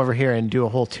could come over here and do a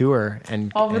whole tour,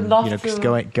 and I would love just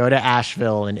to. go to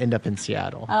Asheville and end up in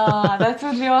Seattle. That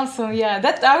would be awesome. Yeah,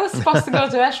 that I was supposed to go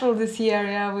to Asheville this year.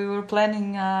 Yeah, we were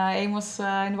planning. Amos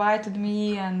invited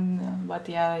me, and but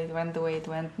yeah, it went the way it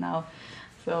went now.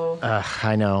 So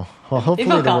I know. Well,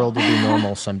 hopefully the world will be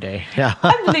normal someday. Yeah.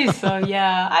 I believe so.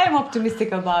 Yeah, I am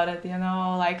optimistic about it. You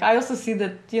know, like I also see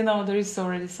that there is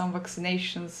already some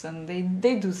vaccinations, and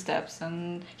they do steps.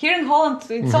 And here in Holland,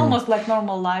 it's almost like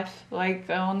normal life. Like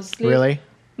honestly. Really?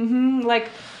 Like.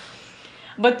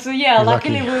 But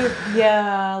luckily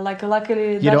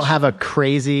luckily you don't have a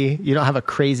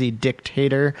crazy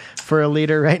dictator for a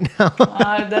leader right now.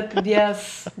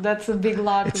 That's a big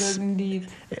luck, indeed.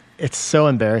 It's so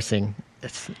embarrassing.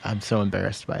 I'm so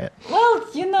embarrassed by it. Well,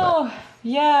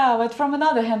 but from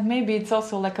another hand, maybe it's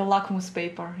also like a lakmus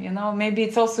paper. Maybe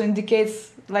it also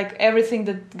indicates like everything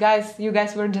that you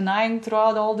guys were denying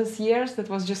throughout all these years. That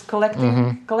was just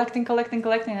collecting,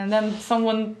 and then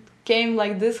someone came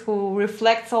like this who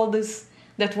reflects all this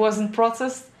that wasn't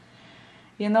processed,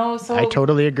 so I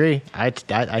totally agree. I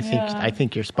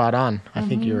think you're spot on. I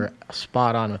think you're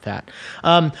spot on with that.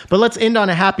 But let's end on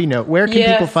a happy note. Where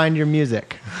can people find your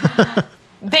music?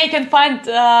 They can find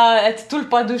at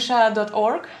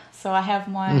tulpadusha.org. So I have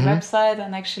my website,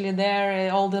 and actually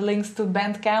there all the links to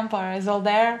Bandcamp is all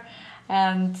there.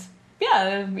 And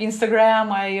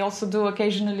Instagram, I also do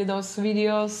occasionally those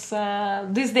videos.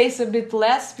 These days a bit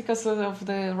less because of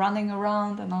the running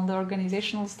around and all the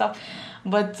organizational stuff.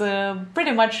 But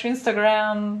pretty much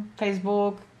Instagram,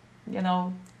 Facebook,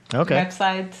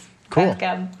 website, cool.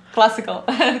 Bandcamp, classical,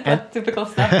 typical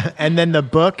stuff. And then the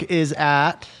book is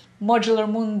at?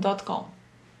 modularmoon.com.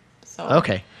 So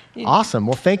okay. Awesome.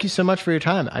 Well, thank you so much for your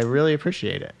time. I really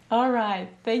appreciate it. All right.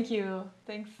 Thank you.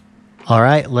 Thanks. All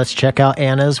right, let's check out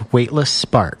Anna's Weightless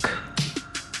Spark.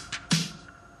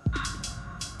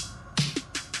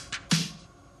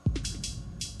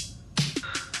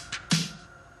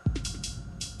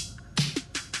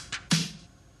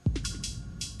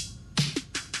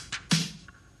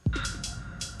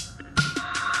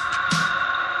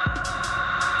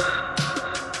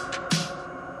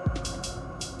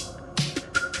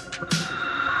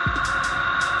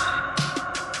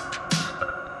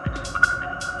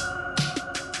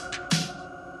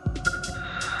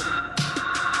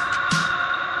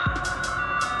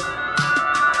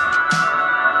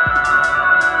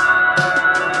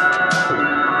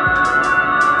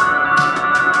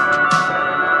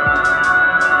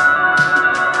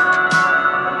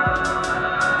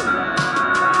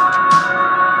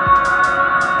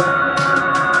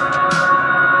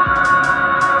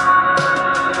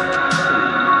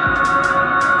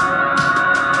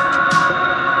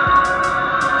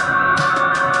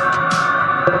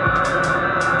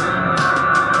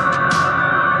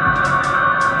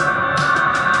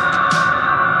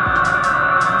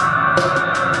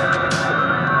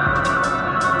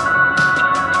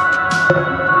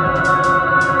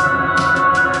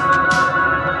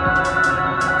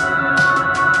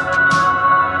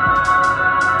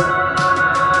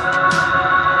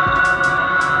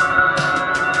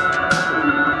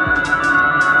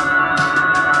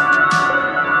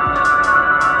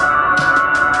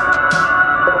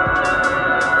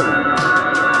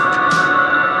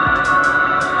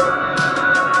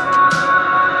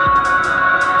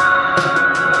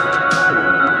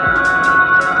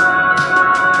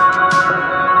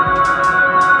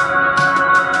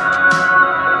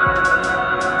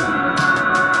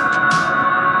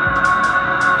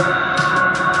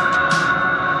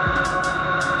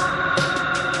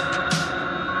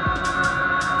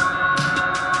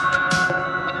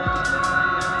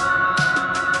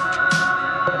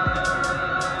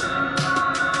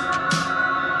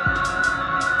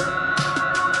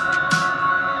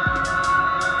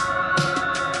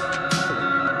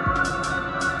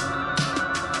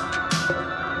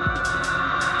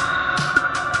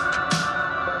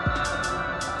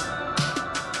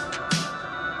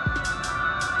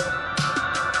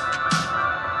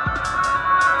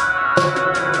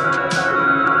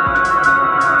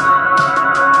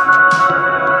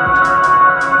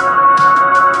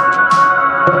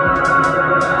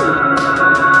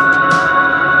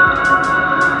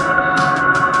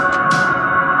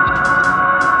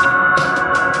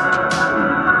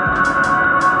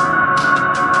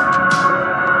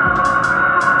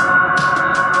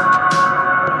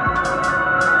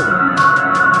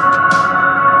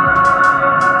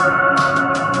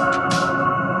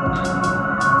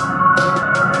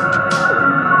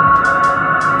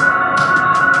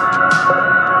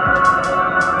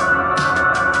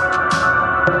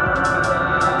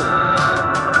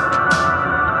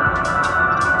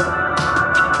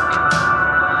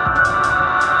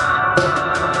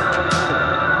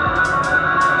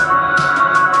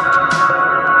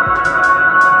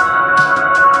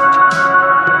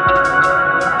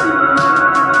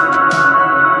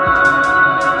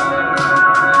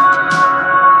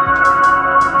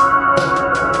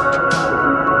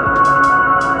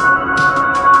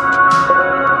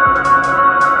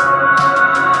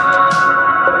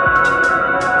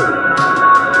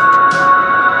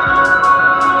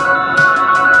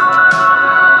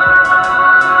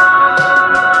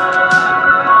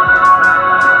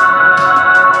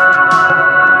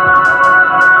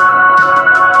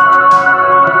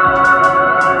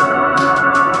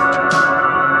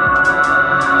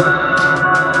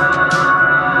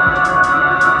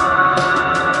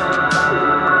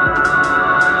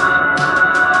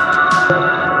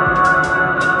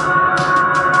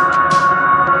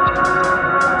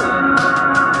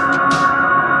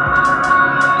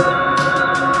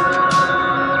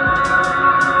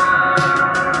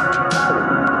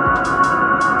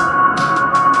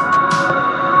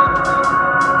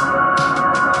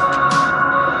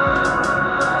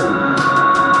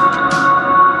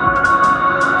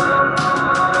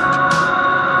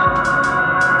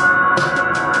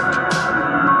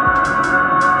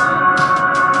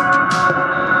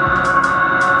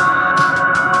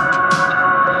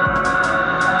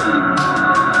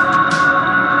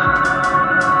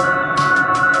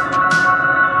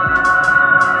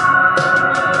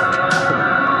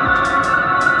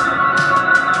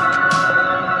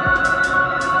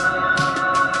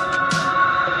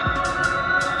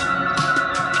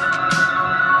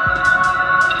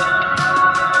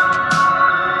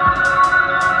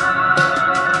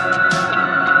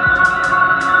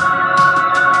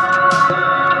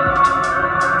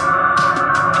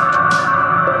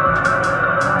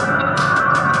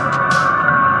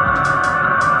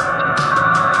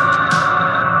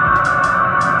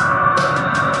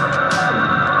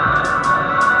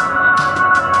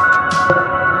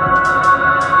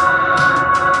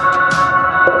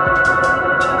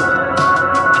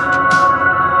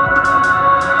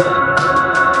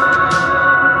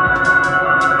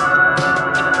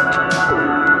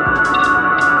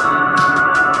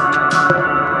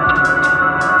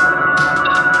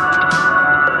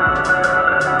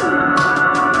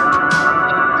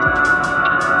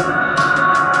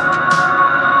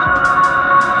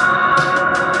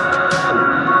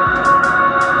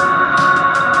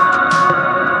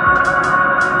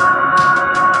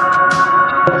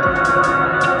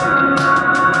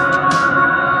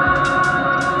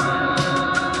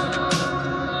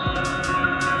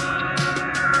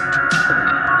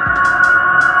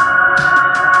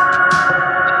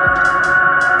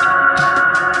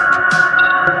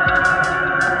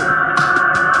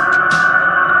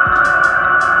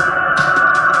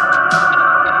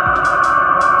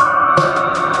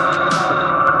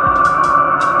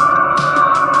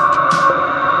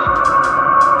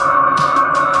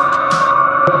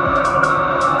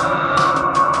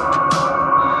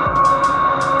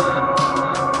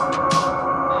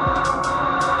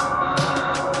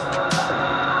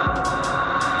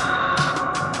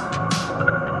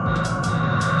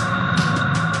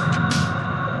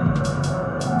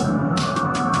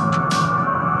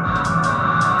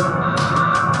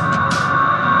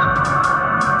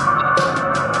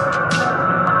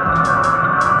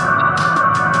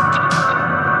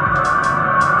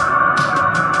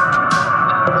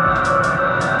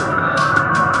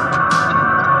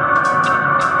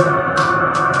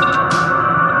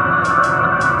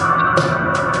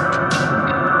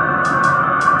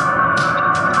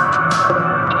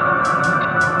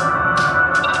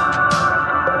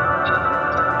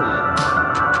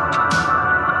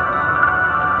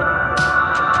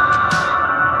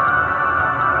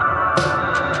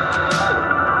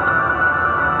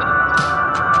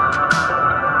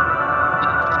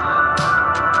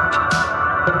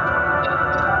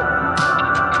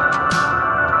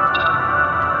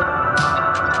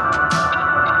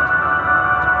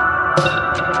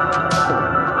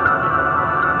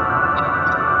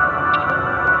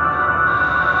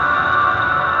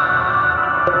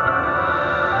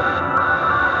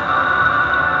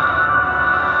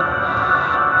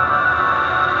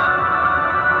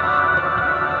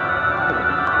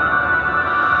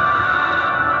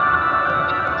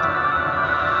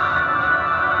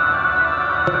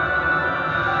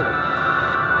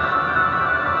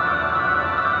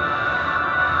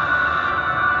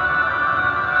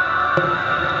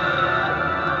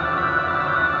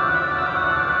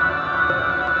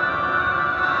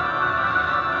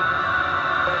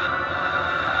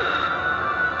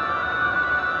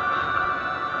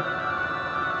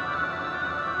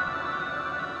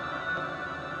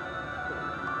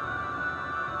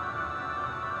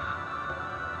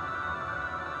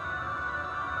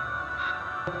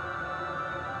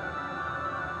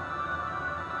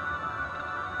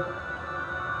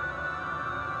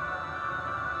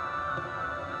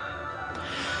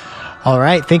 All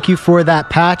right. Thank you for that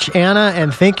patch, Anna,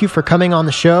 and thank you for coming on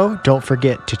the show. Don't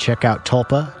forget to check out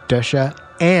Tulpa, Dusha,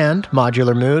 and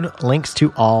Modular Mood. Links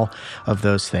to all of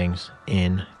those things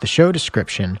in the show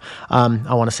description.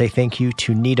 I want to say thank you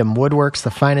to Needham Woodworks,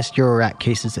 the finest Eurorack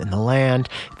cases in the land.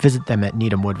 Visit them at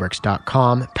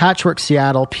needhamwoodworks.com. Patchwork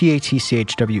Seattle,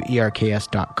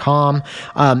 patchwerks.com.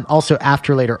 Also,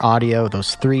 After Later Audio.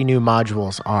 Those 3 new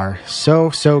modules are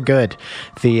so good.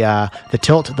 The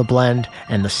tilt, the blend,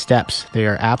 and the steps, they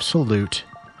are absolute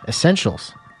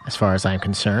essentials as far as I'm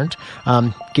concerned.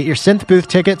 Get your Synth Booth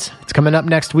tickets. It's coming up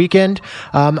next weekend.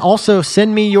 Also,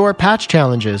 send me your patch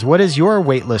challenges. What does your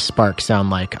waitlist spark sound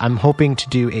like? I'm hoping to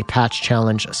do a patch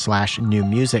challenge / new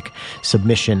music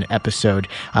submission episode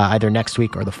either next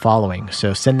week or the following.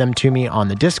 So send them to me on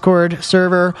the Discord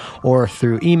server or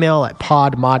through email at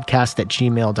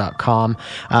podmodcast@gmail.com.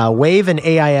 WAV and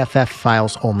AIFF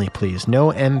files only, please.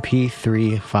 No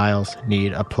MP3 files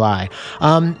need apply.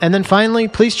 And then finally,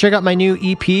 please check out my new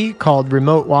EP called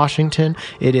Remote Washington.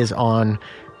 It is on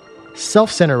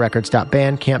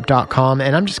selfcenterrecords.bandcamp.com,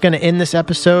 and I'm just going to end this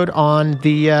episode on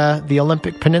the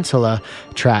Olympic Peninsula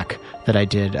track that I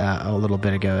did a little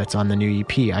bit ago. It's on the new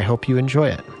EP. I hope you enjoy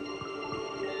it.